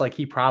DFS, like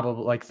he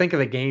probably like think of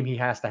the game he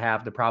has to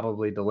have to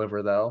probably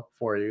deliver though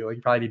for you. Like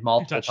you probably need Two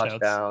multiple touchdowns.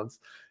 touchdowns.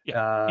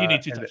 Yeah, you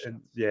need two And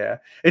touchdowns. yeah,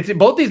 it's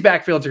both these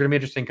backfields are going to be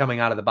interesting coming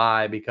out of the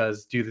bye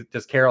because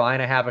does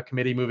Carolina have a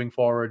committee moving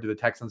forward? Do the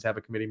Texans have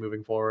a committee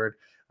moving forward?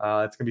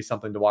 It's going to be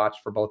something to watch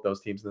for both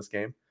those teams in this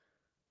game.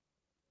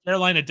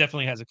 Carolina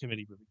definitely has a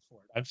committee moving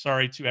forward. I'm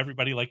sorry to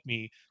everybody like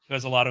me who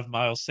has a lot of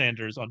Miles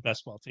Sanders on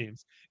best ball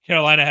teams.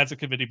 Carolina has a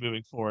committee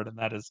moving forward, and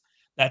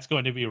that's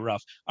going to be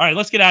rough. All right,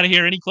 let's get out of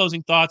here. Any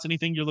closing thoughts?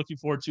 Anything you're looking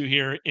forward to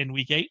here in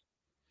Week 8?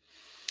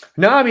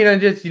 No, I mean, I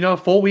just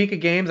full week of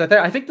games.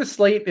 I think the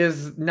slate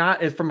is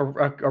from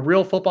a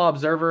real football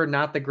observer,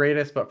 not the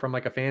greatest, but from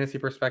like a fantasy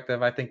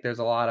perspective, I think there's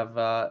a lot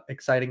of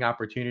exciting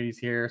opportunities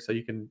here. So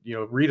you can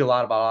read a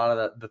lot about a lot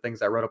of the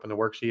things I wrote up in the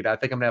worksheet. I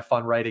think I'm gonna have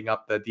fun writing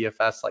up the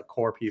DFS like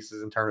core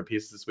pieces and tournament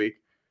pieces this week.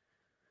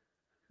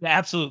 Yeah,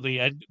 absolutely.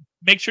 And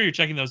make sure you're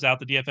checking those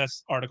out. The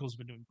DFS articles have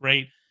been doing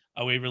great.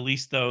 We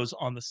released those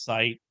on the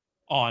site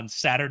on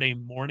Saturday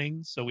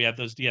morning. So we have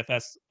those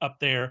DFS up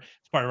there.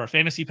 It's part of our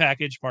fantasy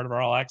package, part of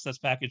our all access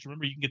package.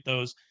 Remember, you can get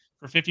those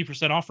for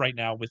 50% off right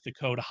now with the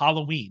code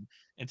Halloween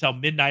until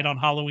midnight on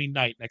Halloween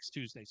night next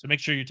Tuesday. So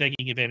make sure you're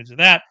taking advantage of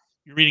that.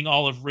 You're reading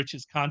all of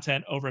Rich's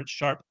content over at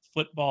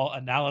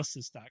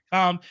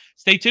sharpfootballanalysis.com.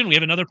 Stay tuned. We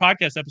have another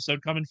podcast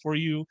episode coming for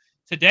you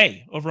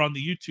today over on the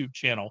YouTube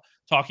channel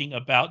talking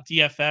about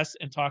DFS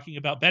and talking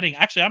about betting.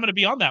 Actually, I'm going to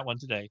be on that one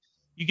today.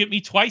 You get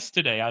me twice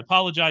today. I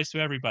apologize to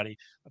everybody.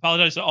 I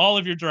apologize to all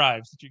of your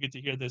drives that you get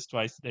to hear this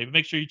twice today. But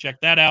make sure you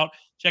check that out.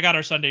 Check out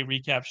our Sunday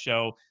recap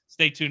show.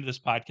 Stay tuned to this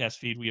podcast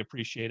feed. We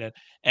appreciate it.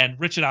 And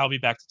Rich and I will be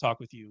back to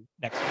talk with you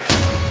next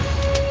week.